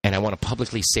 And I want to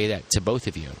publicly say that to both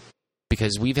of you,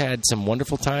 because we've had some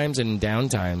wonderful times and down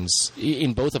times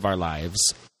in both of our lives.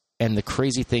 And the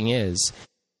crazy thing is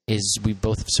we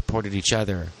both have supported each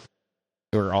other,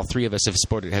 or all three of us have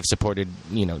supported,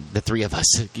 the three of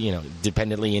us,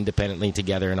 independently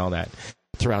together and all that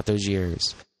throughout those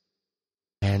years.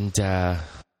 And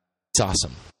it's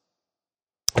awesome.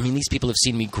 I mean, these people have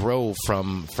seen me grow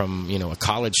from a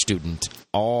college student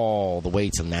all the way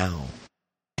till now.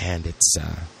 And it's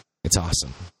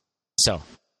awesome. So,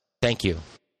 thank you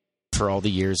for all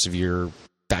the years of your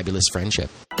fabulous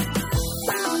friendship.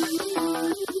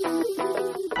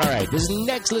 All right, this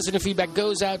next listener feedback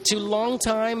goes out to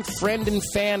longtime friend and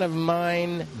fan of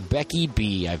mine, Becky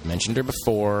B. I've mentioned her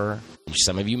before.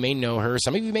 Some of you may know her.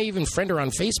 Some of you may even friend her on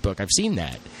Facebook. I've seen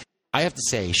that. I have to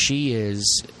say, she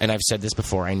is, and I've said this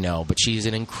before, I know, but she's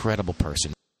an incredible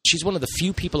person. She's one of the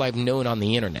few people I've known on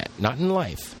the internet, not in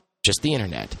life. Just the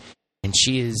internet. And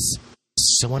she is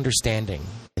so understanding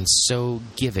and so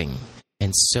giving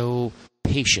and so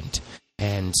patient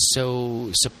and so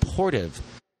supportive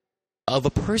of a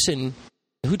person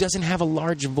who doesn't have a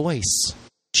large voice.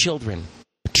 Children,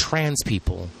 trans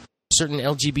people, certain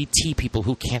LGBT people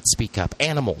who can't speak up,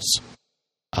 animals,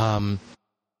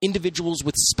 individuals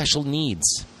with special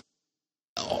needs.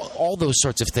 All those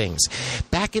sorts of things.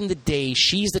 Back in the day,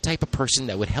 she's the type of person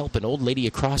that would help an old lady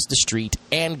across the street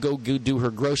and go do her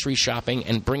grocery shopping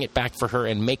and bring it back for her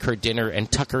and make her dinner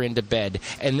and tuck her into bed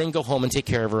and then go home and take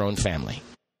care of her own family.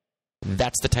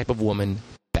 That's the type of woman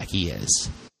Becky is.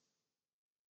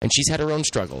 And she's had her own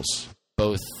struggles,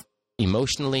 both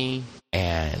emotionally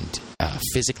and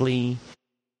physically,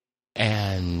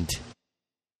 and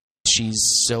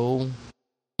she's so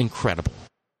incredible.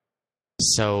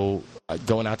 So,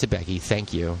 going out to Becky,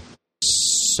 thank you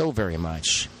so very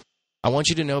much. I want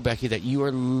you to know, Becky, that you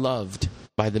are loved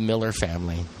by the Miller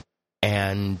family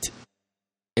and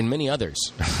many others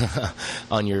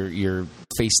on your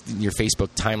Facebook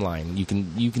timeline.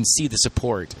 You can see the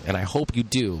support, and I hope you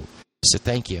do. So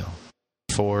thank you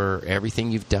for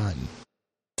everything you've done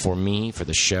for me, for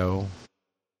the show.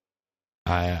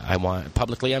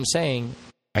 I'm saying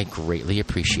I greatly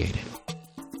appreciate it.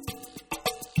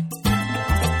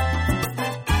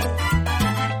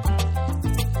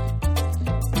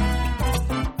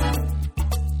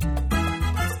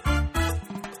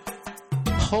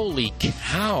 Holy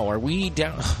cow, are we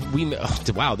down?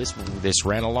 Wow, this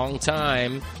ran a long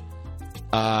time.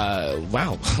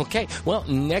 Wow, okay. Well,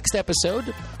 next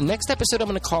episode, I'm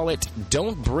going to call it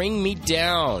Don't Bring Me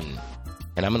Down.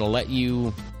 And I'm going to let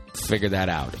you figure that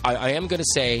out. I am going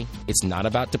to say it's not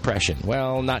about depression.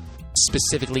 Well, not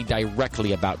specifically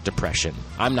directly about depression.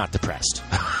 I'm not depressed.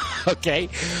 Okay?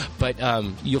 But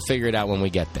you'll figure it out when we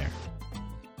get there.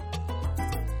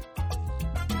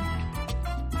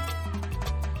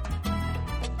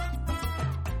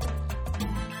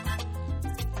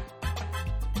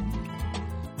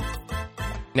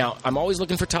 Now, I'm always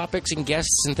looking for topics and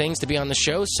guests and things to be on the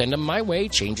show. Send them my way.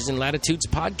 Changes in Latitudes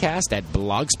Podcast at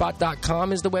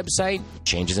blogspot.com is the website.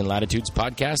 Changes in Latitudes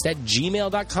Podcast at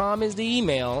gmail.com is the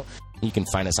email. You can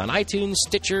find us on iTunes,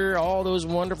 Stitcher, all those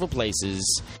wonderful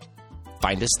places.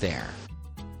 Find us there.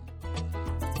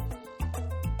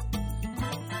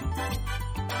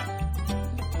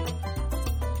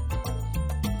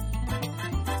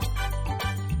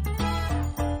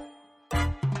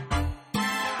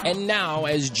 And now,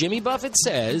 as Jimmy Buffett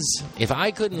says, if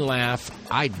I couldn't laugh,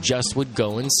 I just would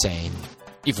go insane.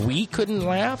 If we couldn't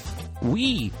laugh,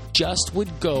 we just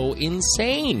would go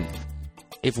insane.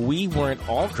 If we weren't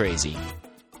all crazy,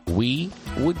 we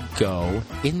would go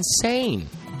insane.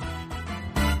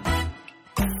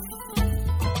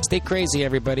 Stay crazy,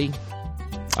 everybody.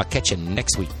 I'll catch you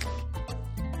next week.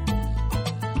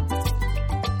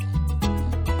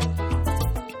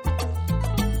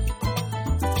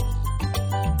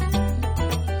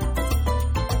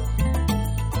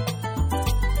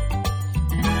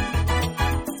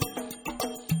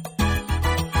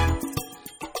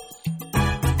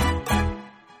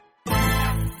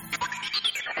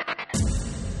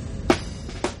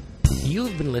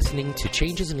 You've been listening to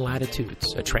Changes in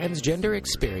Latitudes, a transgender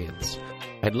experience.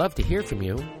 I'd love to hear from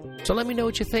you, so So let me know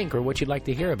what you think or what you'd like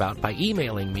to hear about by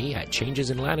emailing me at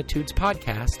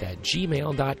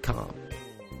changesinlatitudespodcast@gmail.com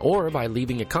or by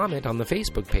leaving a comment on the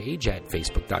Facebook page at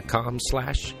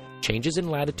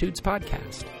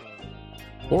facebook.com/changesinlatitudespodcast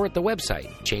or at the website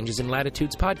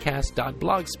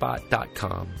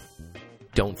changesinlatitudespodcast.blogspot.com.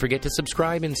 Don't forget to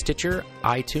subscribe in Stitcher,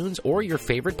 iTunes, or your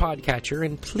favorite podcatcher,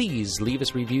 and please leave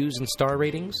us reviews and star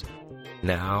ratings.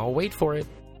 Now, wait for it.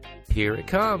 Here it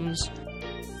comes.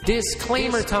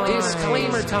 Disclaimer time.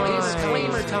 Disclaimer time.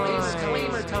 Disclaimer time.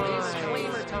 Disclaimer time.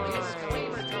 Disclaimer time.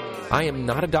 I am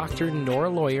not a doctor nor a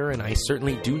lawyer, and I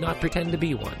certainly do not pretend to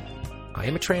be one. I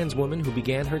am a trans woman who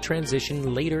began her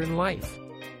transition later in life.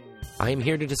 I am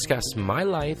here to discuss my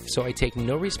life, so I take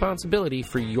no responsibility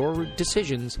for your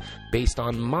decisions based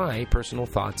on my personal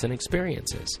thoughts and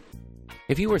experiences.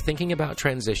 If you are thinking about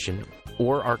transition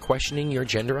or are questioning your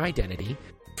gender identity,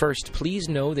 first, please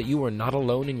know that you are not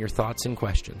alone in your thoughts and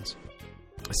questions.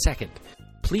 Second,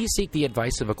 please seek the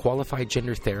advice of a qualified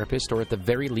gender therapist or at the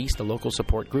very least a local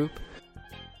support group.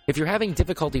 If you're having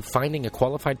difficulty finding a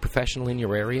qualified professional in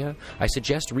your area, I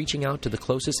suggest reaching out to the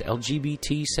closest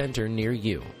LGBT center near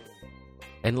you.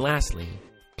 And lastly,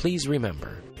 please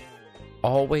remember,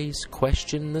 always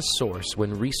question the source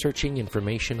when researching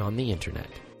information on the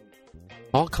internet.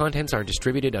 All contents are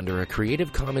distributed under a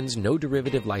Creative Commons no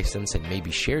derivative license and may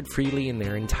be shared freely in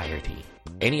their entirety.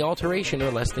 Any alteration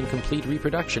or less than complete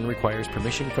reproduction requires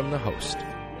permission from the host.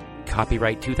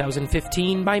 Copyright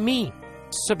 2015 by me,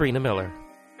 Sabrina Miller.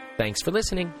 Thanks for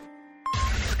listening.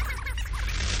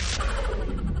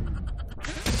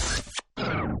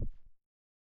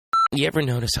 You ever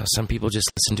notice how some people just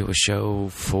listen to a show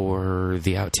for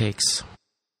the outtakes?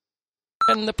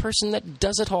 And the person that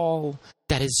does it all,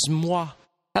 that is moi.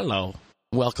 Hello.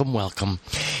 Welcome, welcome.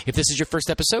 If this is your first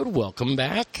episode, welcome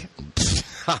back.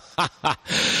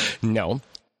 No.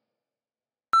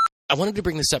 I wanted to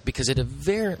bring this up because it a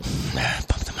very...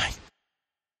 Pump the mic.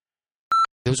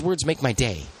 Those words make my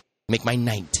day, make my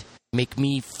night, make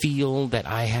me feel that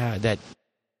I have... that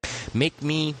make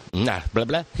me... blah,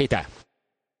 blah, hita.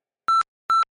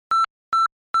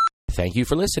 Thank you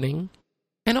for listening,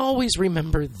 and always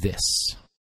remember this.